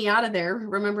to get me out of there.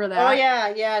 Remember that? Oh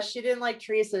yeah. She didn't like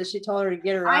Teresa. She told her to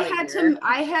get her out of here.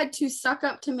 I had to suck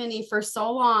up to Minnie for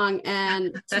so long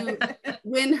and to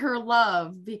win her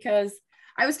love, because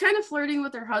I was kind of flirting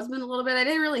with her husband a little bit. I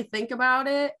didn't really think about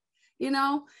it,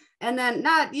 and then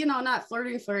not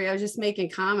flirting. I was just making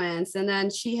comments. And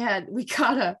then we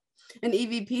got an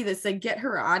EVP that said, get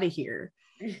her out of here.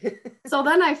 So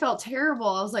then I felt terrible.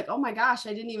 I was like, oh my gosh,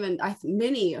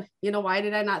 Minnie, why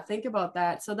did I not think about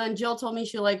that? So then Jill told me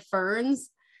she liked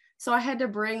ferns. So I had to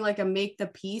bring like a make the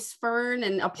peace fern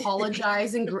and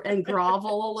apologize and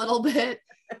grovel a little bit.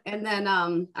 And then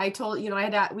I told,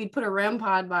 we'd put a REM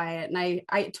pod by it, and I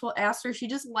asked her, she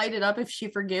just light it up if she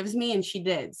forgives me, and she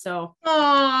did. So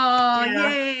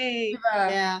yay.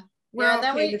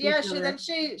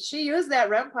 She used that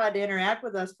REM pod to interact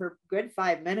with us for a good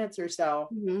 5 minutes or so.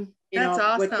 Mm-hmm. That's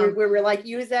awesome. We were like,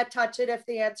 use that, touch it if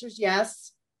the answer's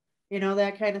yes,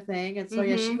 that kind of thing. And so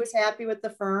she was happy with the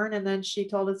fern, and then she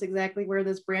told us exactly where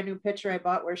this brand new picture I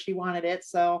bought, where she wanted it.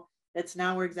 So it's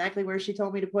now we're exactly where she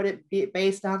told me to put it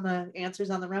based on the answers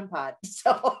on the REM pod.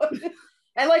 So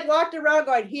I like walked around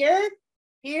going, here.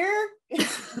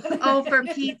 Oh, for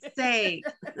Pete's sake.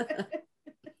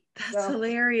 That's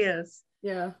hilarious.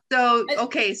 Yeah. So,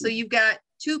 okay. So you've got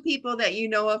 2 people that you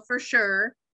know of for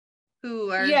sure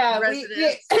who are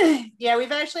residents.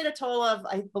 We've actually had a total of,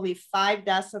 I believe, 5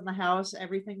 deaths in the house.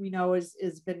 Everything we know is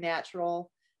been natural,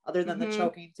 other than the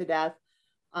choking to death.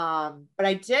 But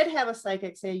I did have a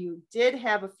psychic say you did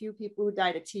have a few people who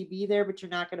died of TB there, but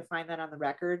you're not going to find that on the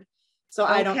record. So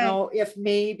I don't know if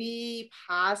maybe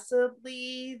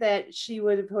possibly that she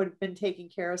would have been taking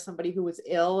care of somebody who was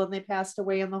ill and they passed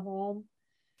away in the home,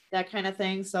 that kind of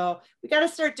thing. So we got to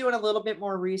start doing a little bit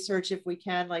more research if we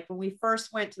can. Like when we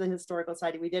first went to the Historical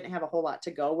Society, we didn't have a whole lot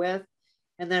to go with.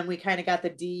 And then we kind of got the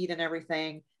deed and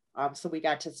everything. So we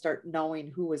got to start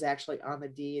knowing who was actually on the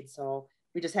deed. So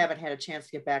we just haven't had a chance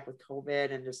to get back with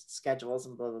COVID and just schedules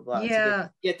and blah, blah, blah. Yeah.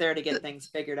 To get there to get things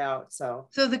figured out. So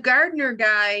the gardener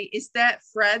guy, is that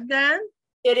Fred then?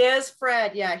 It is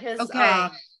Fred. Yeah.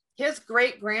 His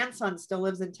great grandson still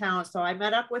lives in town. So I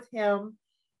met up with him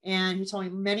And he told me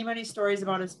many, many stories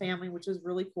about his family, which was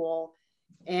really cool.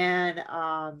 And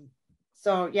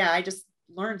so, yeah, I just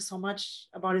learned so much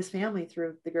about his family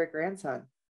through the great grandson.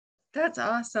 That's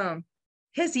awesome.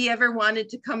 Has he ever wanted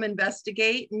to come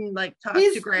investigate and like talk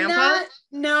to Grandpa?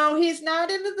 No, he's not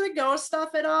into the ghost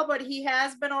stuff at all, but he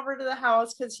has been over to the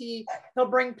house because he'll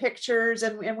bring pictures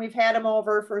and we've had him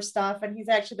over for stuff. And he's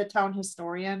actually the town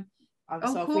historian. So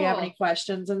cool. If we have any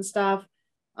questions and stuff.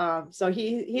 So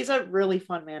he's a really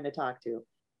fun man to talk to.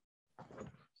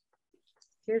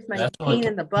 Here's my pain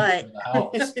in the butt.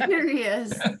 Here he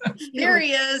is. Here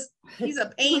he is. He's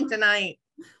a pain tonight.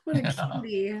 What a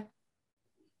cutie.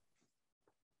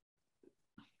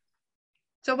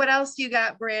 So what else you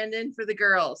got, Brandon, for the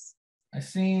girls? I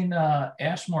seen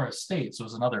Ashmore Estates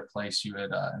was another place you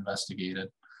had investigated.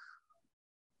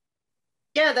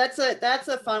 Yeah, that's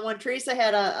a fun one. Teresa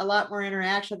had a lot more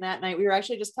interaction that night. We were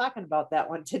actually just talking about that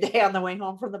one today on the way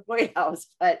home from the Boyd House.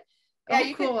 But yeah,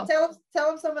 you cool. Can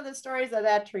tell them some of the stories of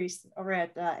that, Teresa, over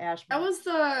at Ashmore. That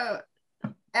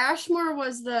was Ashmore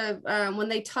was the when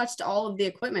they touched all of the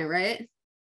equipment, right?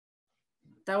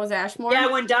 That was Ashmore. Yeah,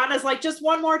 when Donna's like, just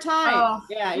one more time. Oh,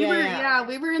 we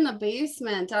were in the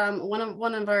basement.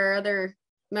 One of our other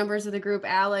members of the group,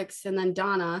 Alex, and then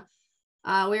Donna.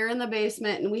 We were in the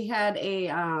basement and we had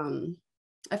a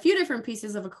few different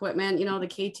pieces of equipment, you know, the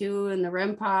K2 and the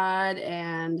REM pod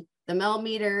and the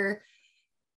millimeter.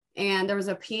 And there was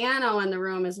a piano in the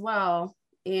room as well.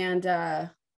 And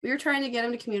we were trying to get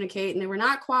them to communicate and they were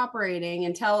not cooperating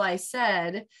until I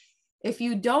said, if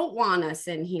you don't want us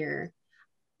in here,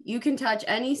 you can touch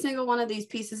any single one of these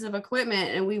pieces of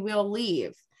equipment and we will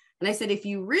leave. And I said, if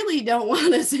you really don't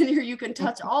want us in here, you can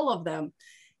touch all of them.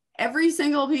 Every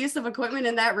single piece of equipment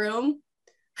in that room,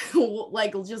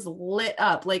 like just lit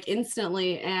up like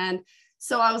instantly. And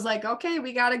so I was like, okay,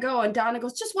 we got to go. And Donna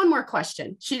goes, just one more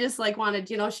question. She just like wanted,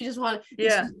 you know, she just wanted,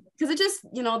 yeah. Because it just,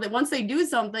 you know, that once they do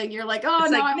something, you're like, oh,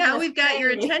 it's no, like, now we've got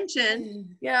your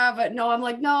attention. Yeah. But no, I'm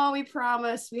like, no, we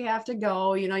promise we have to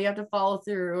go, you know, you have to follow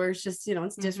through or it's just, you know,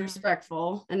 it's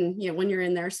disrespectful. And, you know, when you're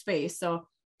in their space. So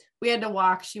we had to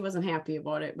walk. She wasn't happy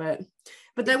about it,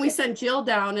 but then we sent Jill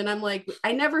down and I'm like,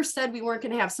 I never said we weren't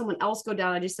going to have someone else go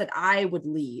down. I just said I would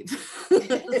leave.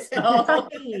 So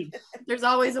there's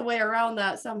always a way around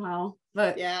that somehow,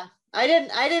 but yeah, I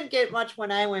didn't get much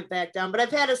when I went back down, but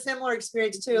I've had a similar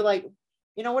experience too. Like,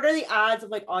 you know, what are the odds of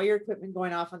like all your equipment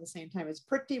going off on the same time? It's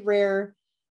pretty rare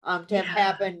to have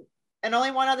happen. And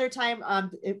only one other time, I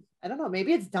don't know,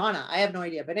 maybe it's Donna. I have no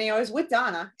idea, but anyway, I was with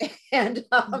Donna and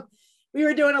we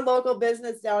were doing a local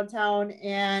business downtown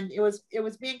and it was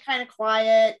being kind of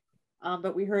quiet.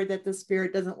 But we heard that the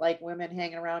spirit doesn't like women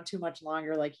hanging around too much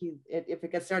longer. Like if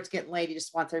it starts getting late, he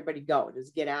just wants everybody to go,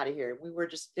 just get out of here.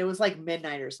 It was like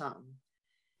midnight or something.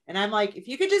 And I'm like, if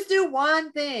you could just do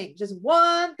one thing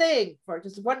for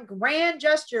just one grand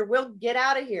gesture, we'll get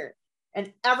out of here.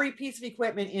 And every piece of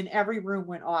equipment in every room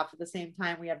went off at the same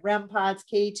time. We had REM pods,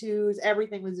 K2s,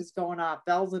 everything was just going off,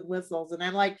 bells and whistles. And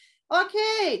I'm like,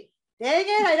 okay, dang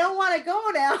it, I don't want to go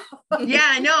now. Yeah,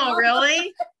 I know,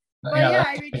 really? But yeah,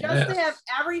 I mean, just to have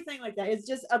everything like that, it's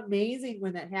just amazing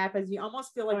when that happens. You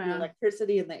almost feel like the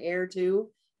electricity in the air too,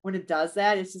 when it does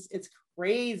that. It's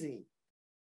crazy.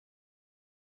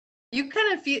 You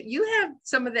kind of feel, you have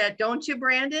some of that, don't you,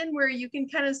 Brandon, where you can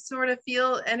kind of sort of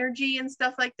feel energy and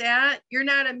stuff like that? You're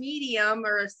not a medium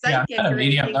or a psychic. Yeah, I'm not a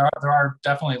medium. There are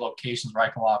definitely locations where I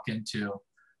can walk into,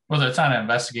 whether it's on an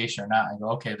investigation or not, I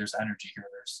go, okay, there's energy here.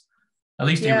 There's at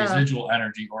least a residual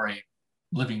energy or a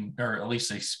living, or at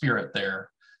least a spirit there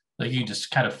that you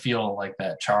just kind of feel like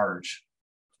that charge,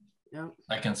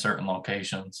 like in certain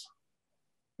locations.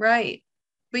 Right.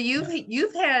 But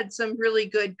you've had some really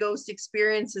good ghost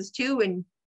experiences too, and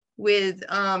with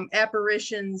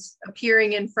apparitions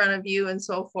appearing in front of you and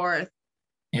so forth.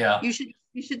 Yeah.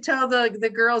 You should tell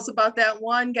the girls about that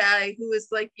one guy who was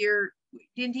like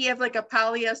didn't he have like a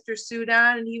polyester suit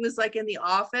on and he was like in the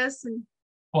office and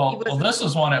well this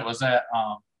is one. It was at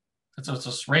it's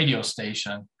this radio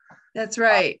station. That's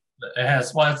right. It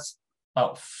has it's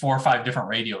about 4 or 5 different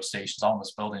radio stations all in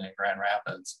this building in Grand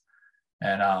Rapids.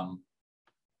 And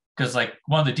because like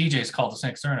one of the DJs called us in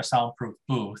because they're in a soundproof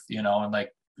booth, you know, and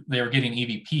like they were getting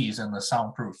EVPs in the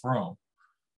soundproof room,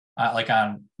 like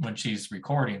on when she's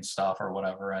recording stuff or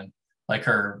whatever, and like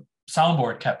her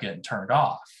soundboard kept getting turned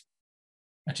off,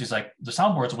 and she's like, the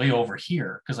soundboard's way over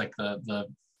here, because like the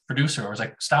producer was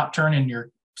like, stop turning your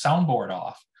soundboard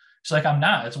off. She's like, I'm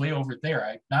not. It's way over there.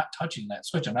 I'm not touching that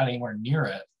switch. I'm not anywhere near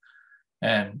it.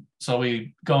 And so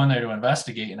we go in there to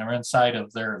investigate, and we're inside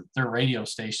of their radio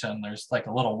station. There's like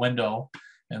a little window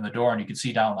in the door, and you can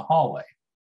see down the hallway.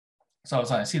 So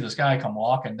as I see this guy come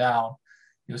walking down,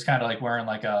 he was kind of like wearing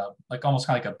like almost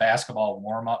kind of like a basketball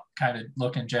warm-up kind of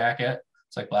looking jacket.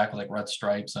 It's like black with like red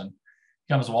stripes, and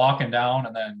he comes walking down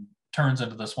and then turns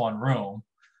into this one room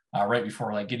right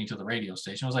before like getting to the radio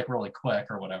station. It was like really quick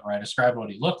or whatever. I described what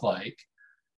he looked like,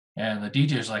 and the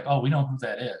DJ's like, "Oh, we know who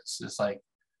that is. It's like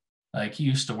he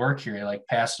used to work here. He like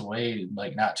passed away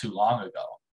like not too long ago."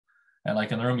 And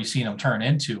like in the room you seen him turn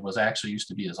into was actually used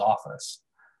to be his office.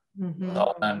 Mm-hmm.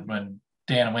 So then when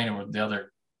Dan and Wayne were the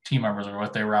other team members or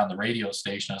what, they were on the radio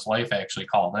station, his wife actually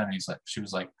called in. And she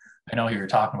was like, "I know who you're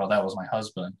talking about. That was my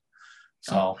husband."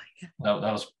 So that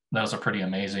was a pretty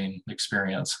amazing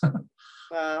experience.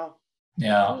 Wow.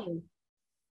 Yeah.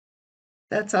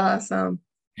 That's awesome.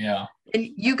 Yeah. And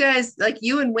you guys, like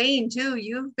you and Wayne too,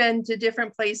 you've been to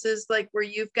different places like where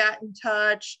you've gotten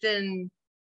touched, and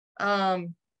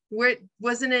where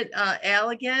wasn't it Al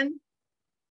again?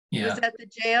 Yeah. Was that the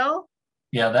jail?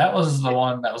 Yeah, that was the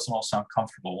one that was the most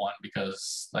uncomfortable one,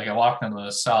 because like I walked into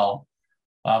the cell,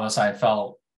 obviously I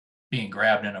felt being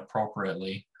grabbed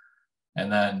inappropriately. And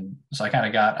then, so I kind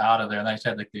of got out of there, and I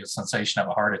had like the sensation of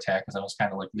a heart attack because I was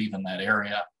kind of like leaving that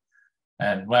area.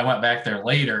 And when I went back there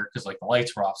later, because like the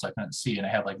lights were off, so I couldn't see, and I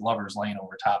had like lovers laying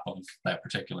over top of that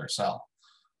particular cell.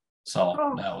 So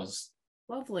that was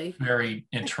lovely, very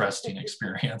interesting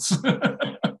experience.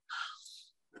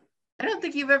 I don't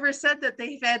think you've ever said that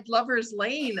they've had lovers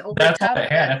laying over. That's what I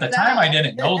had. At the time, I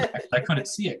didn't know that. I couldn't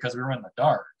see it because we were in the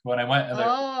dark. When I went there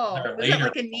was later, it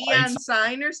like a neon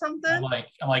sign or something?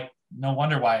 I'm like, no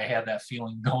wonder why I had that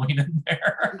feeling going in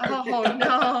there. Oh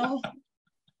no,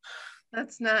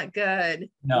 that's not good.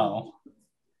 No.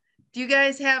 Do you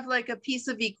guys have like a piece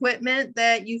of equipment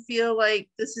that you feel like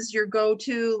this is your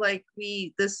go-to? Like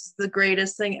this is the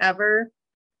greatest thing ever?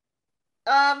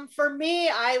 For me,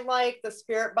 I like the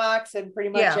spirit box and pretty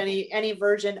much any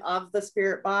version of the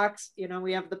spirit box. You know,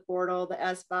 we have the portal, the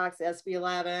S box, the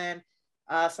SB11,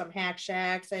 some hack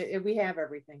shacks. We have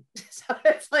everything. So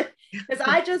it's like, because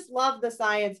I just love the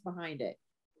science behind it.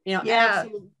 You know,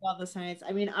 absolutely love the science.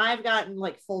 I mean, I've gotten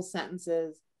like full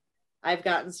sentences. I've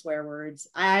gotten swear words.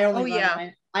 I only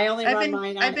run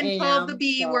mine on I've been AM, called the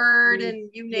B word and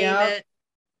you name it.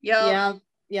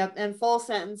 Yep, and full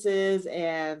sentences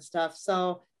and stuff.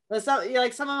 So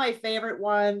like some of my favorite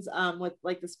ones with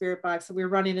like the spirit box. So we were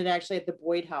running it actually at the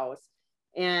Boyd house,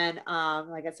 and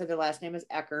like I said, their last name is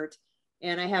Eckert,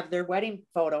 and I have their wedding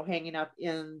photo hanging up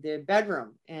in the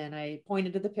bedroom. And I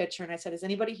pointed to the picture and I said, "Is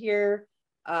anybody here?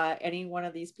 Any one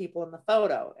of these people in the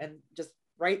photo?" And just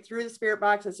right through the spirit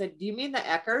box, I said, "Do you mean the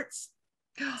Eckerts?"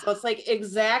 So it's like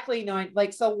exactly knowing,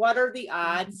 like, so what are the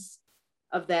odds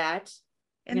of that?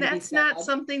 And that's not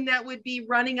something that would be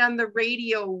running on the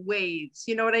radio waves.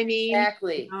 You know what I mean?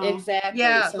 Exactly. Exactly.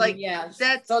 Yeah. So, like,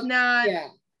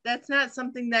 that's not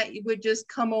something that you would just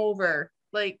come over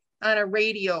like on a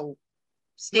radio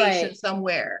station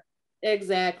somewhere.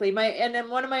 Exactly. And then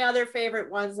one of my other favorite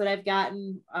ones that I've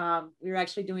gotten, we were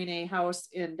actually doing a house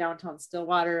in downtown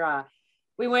Stillwater.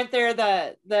 We went there,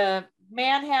 the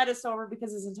man had us over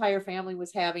because his entire family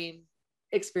was having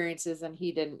experiences, and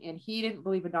he didn't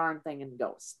believe a darn thing in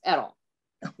ghosts at all.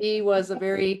 He was a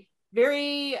very,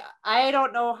 very, I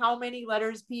don't know how many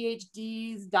letters,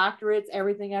 PhDs, doctorates,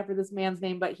 everything after this man's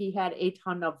name, but he had a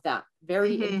ton of them.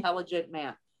 Very intelligent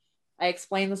man. I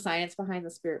explained the science behind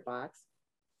the spirit box,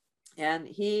 and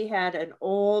he had an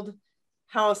old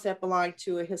house that belonged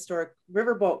to a historic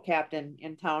riverboat captain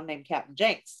in town named Captain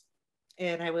Jenks.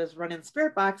 And I was running the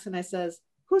spirit box, and I says,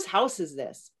 "Whose house is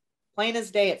this?" Plain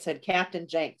as day, it said Captain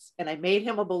Jenks, and I made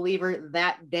him a believer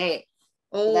that day.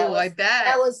 Oh, so I bet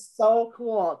that was so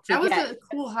cool. That was a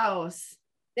cool house.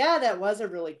 Yeah, that was a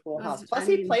really cool house. Plus,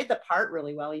 he played the part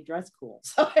really well. He dressed cool,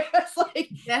 so it was like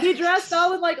he dressed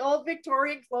all in like old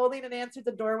Victorian clothing and answered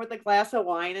the door with a glass of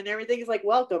wine and everything. He's like,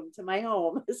 "Welcome to my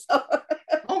home." So,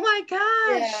 oh my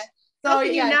gosh! Yeah. So how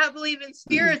can you not believe in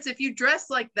spirits if you dress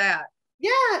like that? Yeah,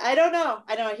 I don't know.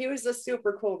 He was a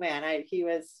super cool man.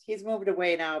 He's moved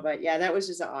away now, but yeah, that was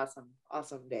just an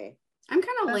awesome day. I'm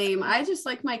kind of lame. I just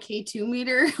like my K2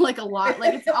 meter like a lot.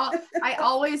 Like it's all, I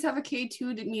always have a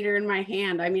K2 meter in my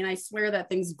hand. I mean, I swear that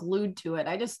thing's glued to it.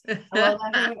 I love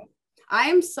that thing.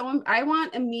 I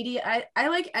want immediate, I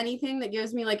like anything that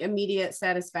gives me like immediate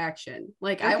satisfaction.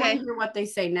 Like I want to hear what they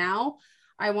say now.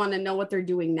 I want to know what they're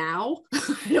doing now.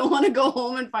 I don't want to go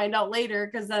home and find out later,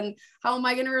 because then how am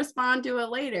I going to respond to it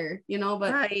later? You know,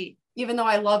 but even though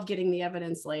I love getting the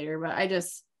evidence later, but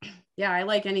I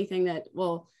like anything that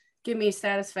will give me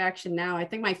satisfaction now. I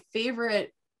think my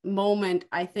favorite moment,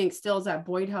 still is at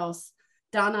Boyd House.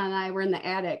 Donna and I were in the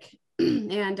attic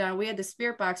and we had the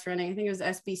spirit box running. I think it was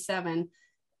SB7.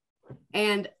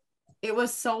 And it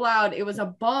was so loud. It was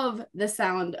above the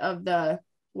sound of the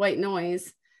white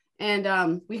noise.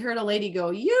 And we heard a lady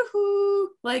go, yoo-hoo.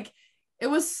 Like, it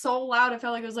was so loud. It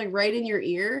felt like it was like right in your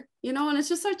ear, you know, and it's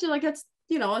just such a, like, it's,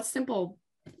 you know, a simple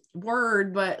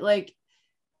word, but like,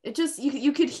 it just,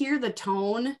 you could hear the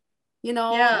tone, you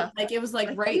know, like it was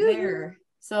like right there.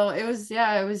 So it was,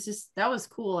 it was just, that was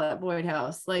cool at Boyd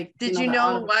House. Like, did you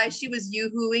know why she was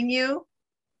yoo-hooing you?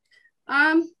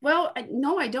 Well,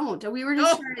 no, I don't. We were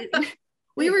just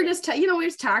we were just, we were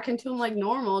just talking to him like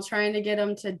normal, trying to get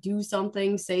him to do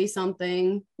something, say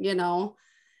something, you know.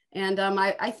 And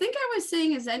I think I was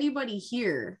saying, is anybody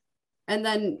here? And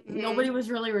then nobody was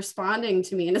really responding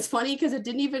to me. And it's funny because it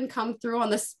didn't even come through on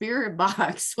the spirit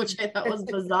box, which I thought was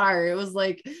bizarre. It was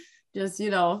like just,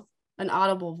 an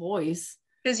audible voice.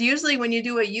 Because usually when you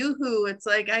do a yoo-hoo, it's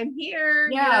like, I'm here.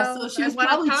 Yeah, so she was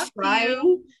probably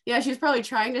trying. Yeah, she was probably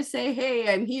trying to say,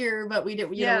 hey, I'm here, but we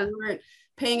didn't, we weren't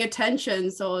paying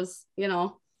attention. So it's,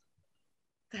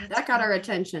 that got our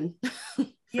attention.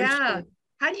 Yeah. Sure.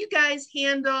 How do you guys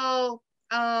handle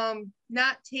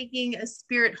not taking a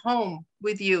spirit home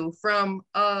with you from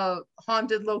a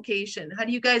haunted location? How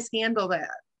do you guys handle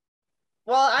that?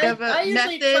 Well, I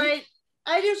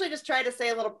usually just try to say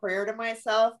a little prayer to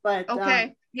myself, but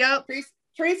okay. Yep.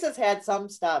 Teresa's had some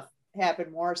stuff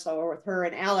happen more so with her,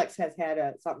 and Alex has had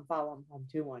something follow him home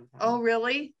too one time. Oh,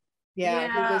 really?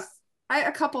 Yeah. A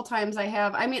couple times I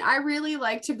have. I mean, I really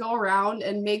like to go around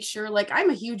and make sure, like, I'm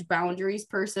a huge boundaries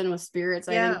person with spirits.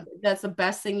 I think that's the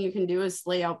best thing you can do is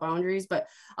lay out boundaries. But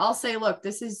I'll say, look,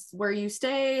 this is where you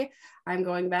stay. I'm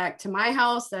going back to my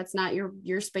house. That's not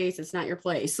your space. It's not your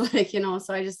place. Like,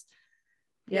 so I just,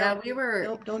 we were.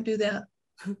 Nope, don't do that.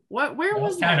 Where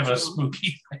was kind of a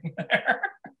spooky thing there?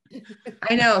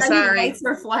 I know. Sorry, lights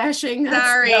are flashing.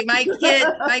 Sorry, my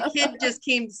kid just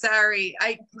came. Sorry,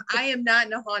 I am not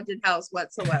in a haunted house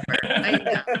whatsoever. I am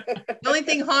not. The only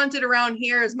thing haunted around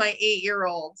here is my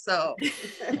 8-year-old. So,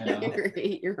 your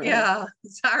 8-year-old. Yeah,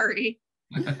 sorry.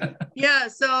 Yeah,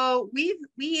 so we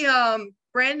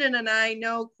Brandon and I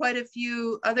know quite a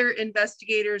few other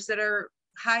investigators that are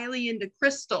highly into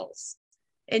crystals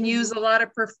and use a lot of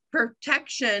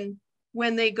protection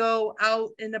when they go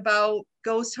out and about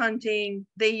ghost hunting.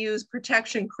 They use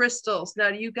protection crystals.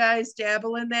 Now, do you guys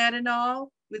dabble in that and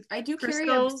all? I do carry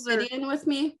obsidian with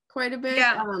me quite a bit.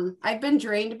 Yeah. I've been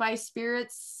drained by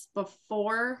spirits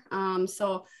before.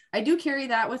 So I do carry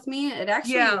that with me. It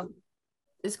actually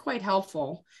is quite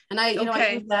helpful. And I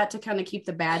use that to kind of keep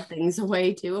the bad things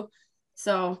away too.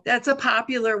 So that's a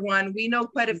popular one. We know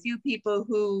quite a few people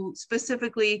who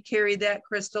specifically carry that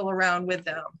crystal around with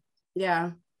them.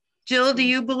 Yeah. Jill, do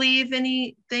you believe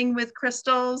anything with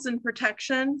crystals and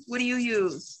protection? What do you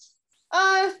use?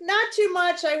 Not too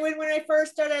much. When I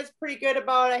first started, I was pretty good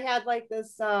about it. I had like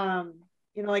this,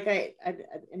 like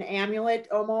an amulet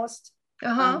almost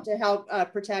to help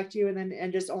protect you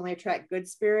and just only attract good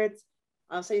spirits.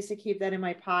 So I used to keep that in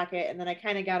my pocket, and then I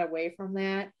kind of got away from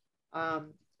that.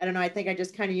 I don't know. I think I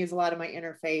just kind of use a lot of my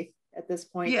inner faith at this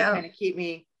point to kind of keep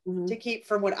me to keep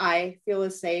from what I feel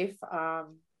is safe. I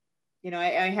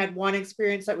had one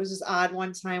experience that was just odd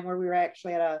one time where we were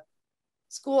actually at a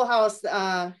schoolhouse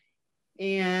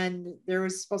and there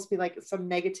was supposed to be like some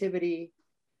negativity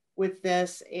with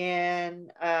this.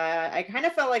 And I kind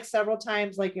of felt like several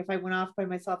times, like if I went off by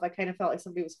myself, I kind of felt like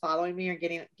somebody was following me or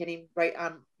getting right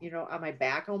on, on my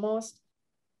back almost.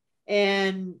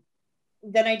 And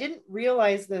then I didn't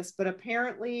realize this, but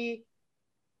apparently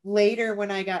later when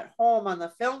I got home on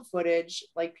the film footage,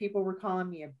 like people were calling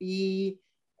me a bee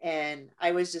and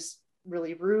I was just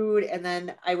really rude. And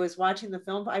then I was watching the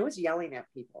film, I was yelling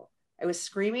at people. I was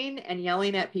screaming and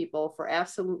yelling at people for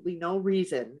absolutely no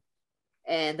reason.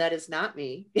 And that is not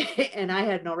me. And I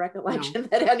had no recollection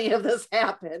that any of this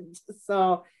happened.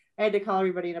 So I had to call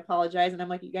everybody and apologize. And I'm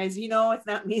like, you guys, it's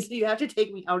not me. So you have to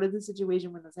take me out of the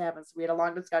situation when this happens. So we had a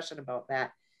long discussion about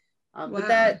that. But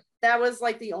that was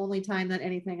like the only time that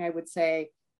anything I would say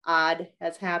odd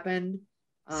has happened.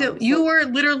 So you were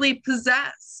literally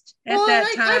possessed at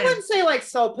that time. I wouldn't say like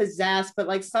so possessed, but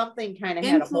like something kind of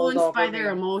had a hold over by their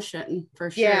emotion for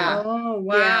sure. Yeah. Oh,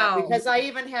 wow. Yeah, because I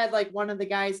even had like one of the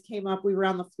guys came up, we were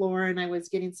on the floor and I was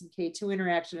getting some K2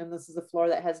 interaction, and this is a floor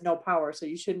that has no power. So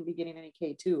you shouldn't be getting any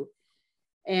K2.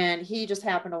 And he just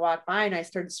happened to walk by and I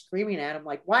started screaming at him,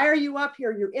 like, why are you up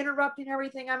here? You're interrupting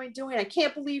everything I'm doing. I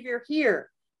can't believe you're here.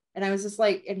 And I was just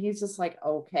like, and he's just like,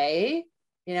 okay.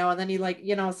 And then he like,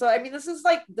 so I mean, this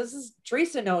is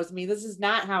Teresa knows me. This is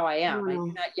not how I am. I do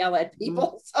not yell at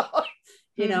people. So,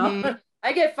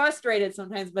 I get frustrated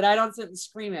sometimes, but I don't sit and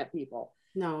scream at people.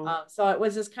 No. So it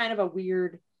was just kind of a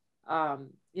weird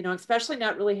you know, especially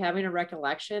not really having a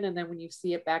recollection. And then when you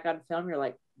see it back on film, you're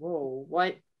like, whoa,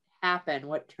 what happened?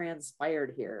 What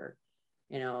transpired here?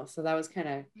 You know, so that was kind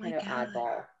of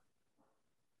oddball.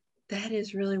 That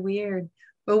is really weird.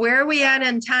 But where are we at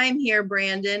in time here,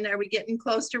 Brandon? Are we getting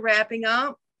close to wrapping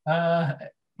up?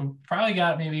 We probably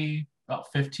got maybe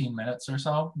about 15 minutes or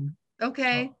so.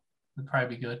 Okay. So would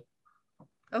probably be good.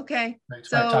 Okay.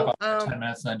 So talk about 10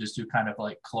 minutes and then just do kind of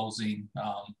like closing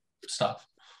stuff.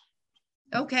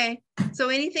 Okay. So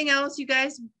anything else you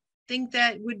guys think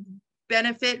that would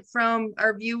benefit from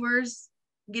our viewers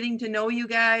getting to know you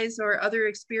guys, or other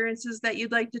experiences that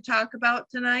you'd like to talk about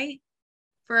tonight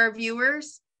for our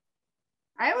viewers?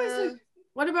 I always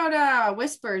what about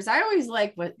Whispers? I always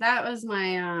like that was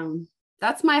my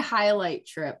that's my highlight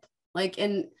trip. Like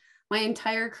in my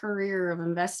entire career of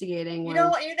investigating. You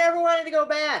know, you never wanted to go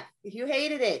back. You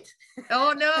hated it.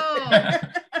 Oh no.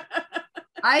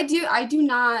 I do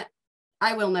not.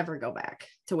 I will never go back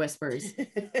to Whispers.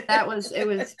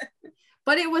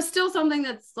 But it was still something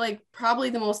that's like probably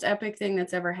the most epic thing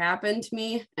that's ever happened to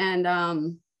me,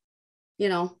 and you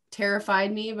know,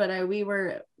 terrified me. But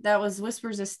that was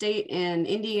Whispers Estate in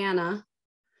Indiana.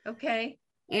 Okay.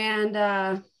 And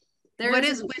what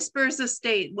is Whispers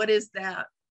Estate? What is that?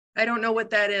 I don't know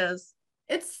what that is.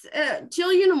 It's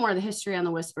Jill, you know more of the history on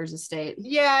the Whispers Estate.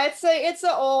 Yeah, it's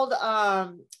an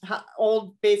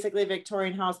old basically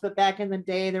Victorian house, but back in the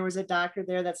day there was a doctor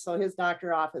there, so his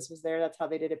doctor office was there. That's how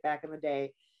they did it back in the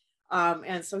day.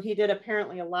 And so he did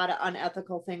apparently a lot of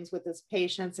unethical things with his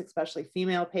patients, especially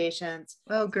female patients.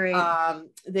 Oh, great.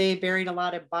 They buried a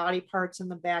lot of body parts in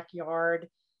the backyard.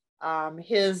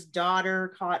 His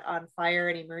daughter caught on fire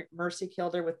and he mercy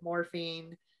killed her with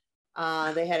morphine.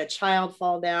 They had a child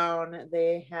fall down.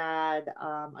 They had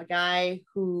a guy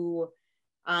who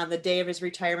on the day of his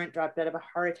retirement dropped dead of a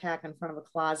heart attack in front of a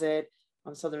closet.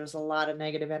 So there's a lot of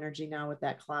negative energy now with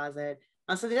that closet.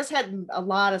 So they just had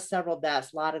several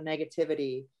deaths, a lot of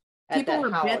negativity. People were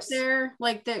bit there.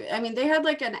 Like they had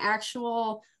like an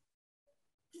actual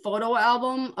photo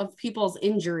album of people's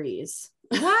injuries.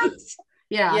 What?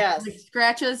 Yeah. Yes. Like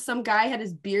scratches. Some guy had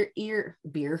his ear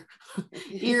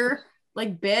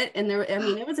like bit, and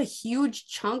it was a huge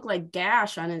chunk, like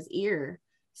gash on his ear.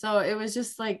 So it was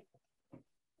just like,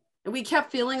 we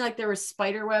kept feeling like there were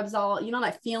spider webs all, you know,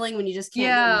 that feeling when you just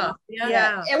can't.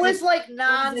 Yeah. It was like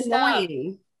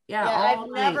nonstop. Yeah. I've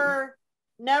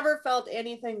never felt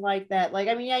anything like that. Like,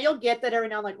 I mean, yeah, you'll get that every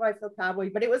now and then, like, oh, I feel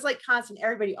cowboy, but it was like constant,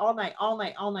 everybody all night.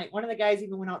 One of the guys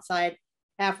even went outside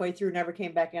halfway through, never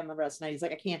came back in the rest of the night. He's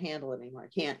like, I can't handle it anymore.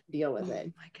 I can't deal with it.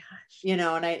 Oh my gosh. You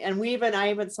know, and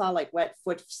I even saw like wet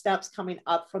footsteps coming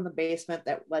up from the basement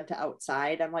that led to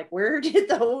outside. I'm like, where did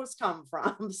those come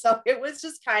from? So it was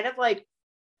just kind of like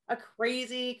a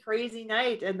crazy, crazy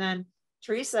night. And then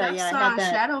Teresa, I saw a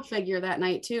shadow figure that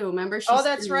night too. Remember?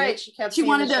 That's right. She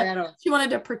wanted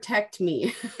to protect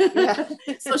me. Yeah.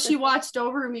 So she watched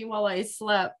over me while I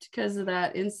slept because of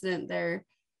that incident there.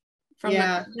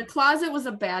 The closet was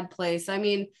a bad place. I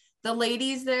mean, the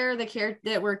ladies there,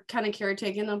 that were kind of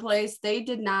caretaking the place, they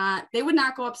would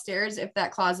not go upstairs if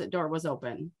that closet door was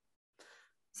open.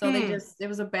 So it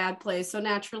was a bad place. So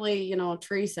naturally, you know,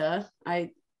 Teresa,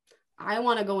 I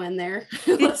want to go in there.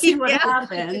 Let's see what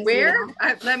happens. Where? You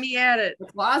know? Let me add it. The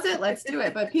closet, let's do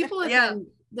it. But people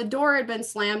the door had been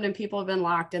slammed and people have been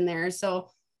locked in there.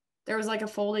 So there was like a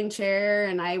folding chair,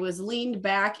 and I was leaned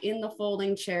back in the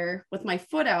folding chair with my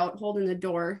foot out holding the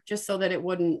door just so that it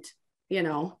wouldn't, you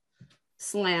know,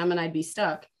 slam and I'd be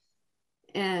stuck.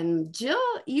 And Jill,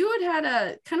 you had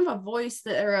a kind of a voice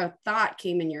or a thought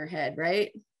came in your head,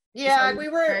 right? Yeah, we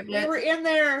were in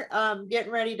there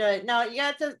getting ready to. Now you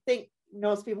have to think.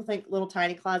 Most people think little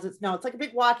tiny closets. No, it's like a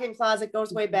big walk-in closet,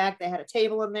 goes way back. They had a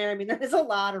table in there. I mean, there's a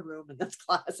lot of room in this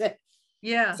closet.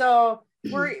 Yeah. So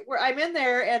I'm in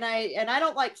there, and I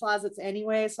don't like closets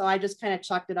anyway, so I just kind of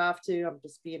chucked it off to I'm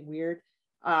just being weird.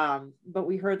 But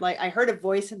I heard a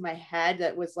voice in my head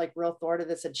that was like real authoritative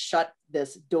that said, shut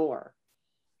this door.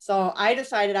 So I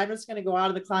decided I'm just going to go out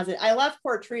of the closet. I left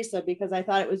poor Teresa because I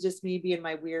thought it was just me being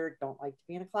my weird, don't like to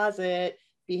be in a closet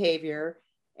behavior.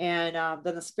 And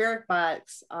then the spirit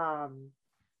box, I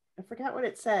forgot what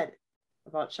it said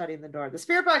about shutting the door. The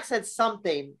spirit box said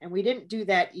something, and we didn't do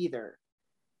that either.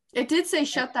 It did say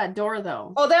shut that door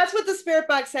though. Oh, that's what the spirit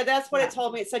box said. That's what it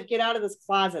told me. It said, get out of this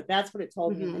closet. That's what it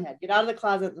told me in the head. Get out of the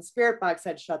closet. And the spirit box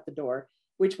said, shut the door,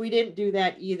 which we didn't do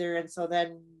that either. And so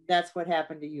then that's what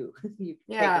happened to you.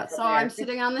 So I'm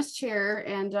sitting on this chair,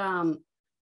 and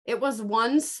it was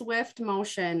one swift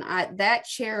motion. That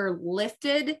chair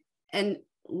lifted and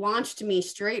launched me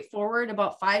straight forward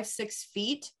about 5-6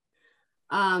 feet.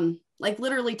 like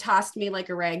literally tossed me like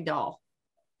a rag doll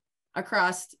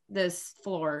across this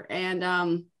floor.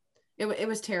 And it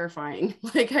was terrifying.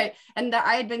 Like I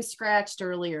had been scratched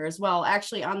earlier as well.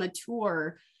 Actually on the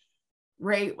tour,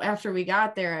 right after we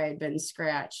got there, I had been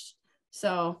scratched.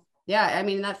 So yeah, I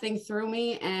mean, that thing threw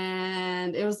me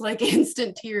and it was like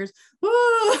instant tears. Woo!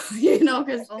 You know,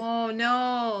 because oh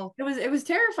no, it was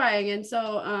terrifying. And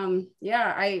so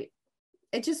yeah, I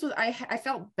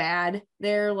felt bad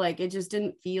there. Like it just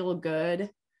didn't feel good.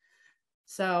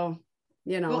 So,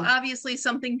 you know. Well, obviously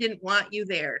something didn't want you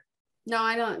there. No,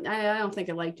 I don't think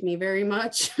it liked me very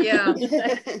much. Yeah.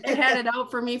 It had it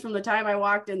out for me from the time I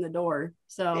walked in the door.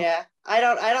 So yeah, I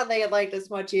don't think it liked us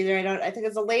much either. I think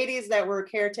it's the ladies that were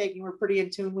caretaking were pretty in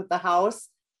tune with the house.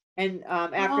 And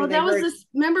after they heard,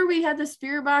 remember we had the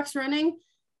spirit box running?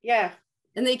 Yeah.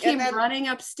 And they came running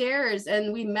upstairs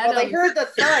and we met them. They heard the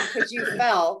thud because you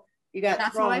fell. You got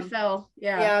That's thrown. how I fell.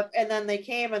 Yeah. Yeah. And then they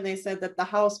came and they said that the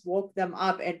house woke them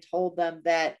up and told them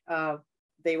that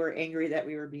they were angry that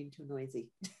we were being too noisy.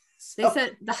 So, they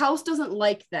said the house doesn't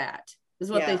like that, is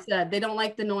what they said. They don't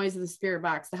like the noise of the spirit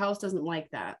box. The house doesn't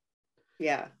like that.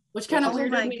 Yeah. Which kind of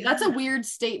weirded me. That's a weird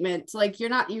statement. Like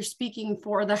you're speaking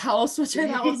for the house, which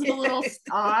I thought was a little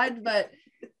odd, but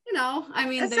you know, I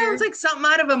mean, that sounds like something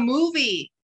out of a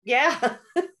movie. Yeah.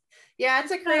 Yeah,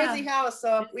 it's a crazy house.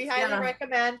 So we highly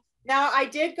recommend. Now I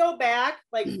did go back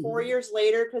like 4 years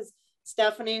later because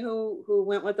Stephanie, who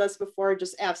went with us before,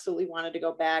 just absolutely wanted to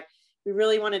go back. We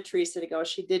really wanted Teresa to go.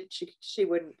 She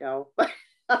wouldn't go.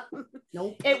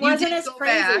 Nope. It wasn't as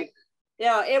crazy.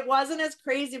 Yeah, it wasn't as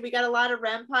crazy. We got a lot of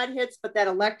REM pod hits, but that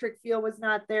electric feel was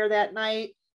not there that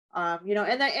night. You know,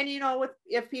 and you know,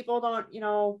 if people don't, you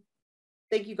know,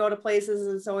 think you go to places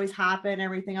and it's always hopping and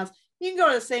everything else, you can go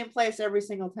to the same place every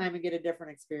single time and get a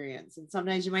different experience. And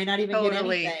sometimes you might not even get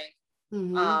anything.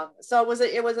 Mm-hmm. So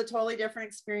it was a totally different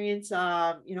experience.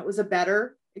 You know, it was a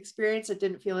better experience. It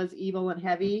didn't feel as evil and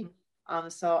heavy.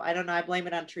 So I don't know. I blame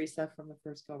it on Teresa from the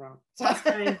first go round. So. That's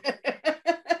fine.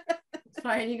 It's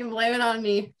fine. You can blame it on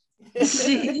me.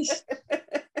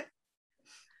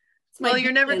 Well,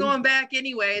 you're never going back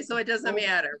anyway, so it doesn't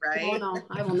matter, right? Oh no,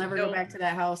 I will never go back to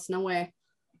that house. No way.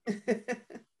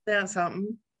 That's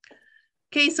something.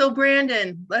 Okay, so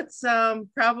Brandon, let's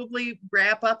probably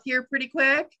wrap up here pretty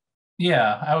quick.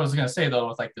 Yeah, I was gonna say though,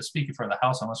 with like the speaking for the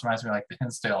house, almost reminds me of like the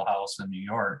Hinsdale house in New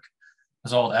York.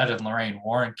 This old Ed and Lorraine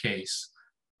Warren case,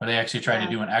 where they actually tried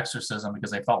to do an exorcism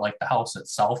because they felt like the house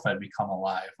itself had become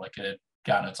alive, like it had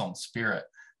gotten its own spirit.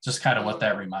 Just kind of what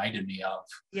that reminded me of.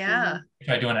 Yeah. They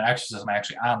tried doing an exorcism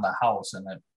actually on the house and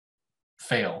it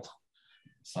failed.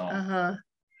 So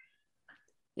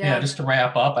yeah, just to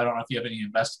wrap up, I don't know if you have any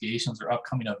investigations or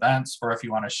upcoming events, or if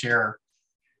you want to share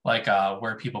like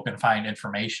where people can find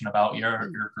information about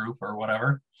your group or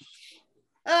whatever.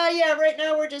 Yeah, right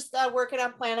now we're just working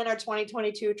on planning our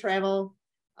 2022 travel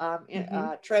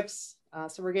trips.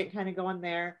 So we're getting kind of going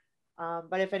there.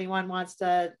 But if anyone wants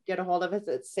to get a hold of us,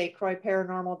 it's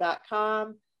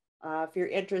croixparanormal.com. If you're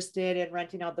interested in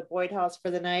renting out the Boyd House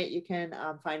for the night, you can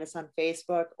find us on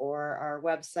Facebook, or our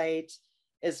website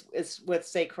is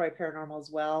with Croix Paranormal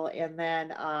as well. And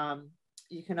then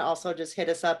you can also just hit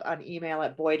us up on email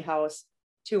at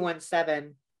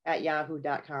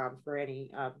boydhouse217@yahoo.com for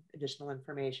any additional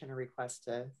information or requests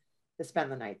to spend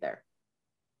the night there.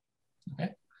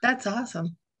 Okay. That's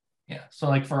awesome. Yeah. So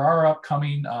like for our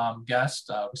upcoming guest,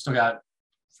 we still got to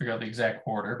figure out the exact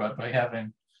order, but we have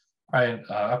probably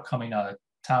upcoming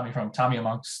Tommy from Tommy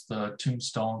Amongst the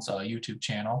Tombstones YouTube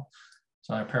channel.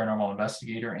 So a paranormal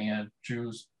investigator, and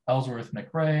Drew Ellsworth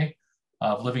McRae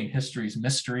of Living Histories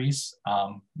Mysteries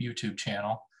YouTube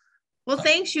channel. Well,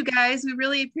 thanks you guys. We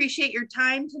really appreciate your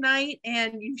time tonight,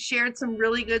 and you've shared some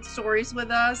really good stories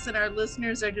with us, and our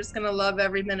listeners are just going to love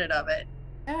every minute of it.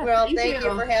 Yeah, well, thank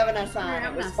you for having us on.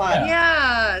 It was fun.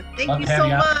 Yeah, thank you so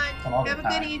much. Have a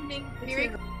good evening.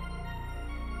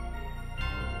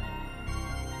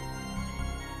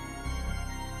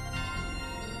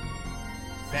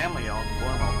 Family-owned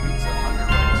Paranormal Pizza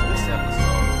underwrites this episode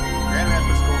of Grand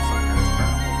Rapids Ghost Hunters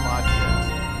Paranormal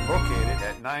Podcast, located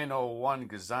at 901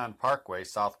 Gazan Parkway,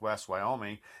 Southwest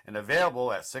Wyoming, and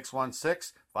available at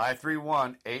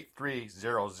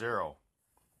 616-531-8300.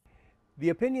 The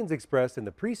opinions expressed in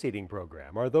the preceding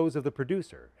program are those of the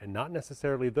producer and not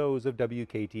necessarily those of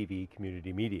WKTV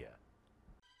Community Media.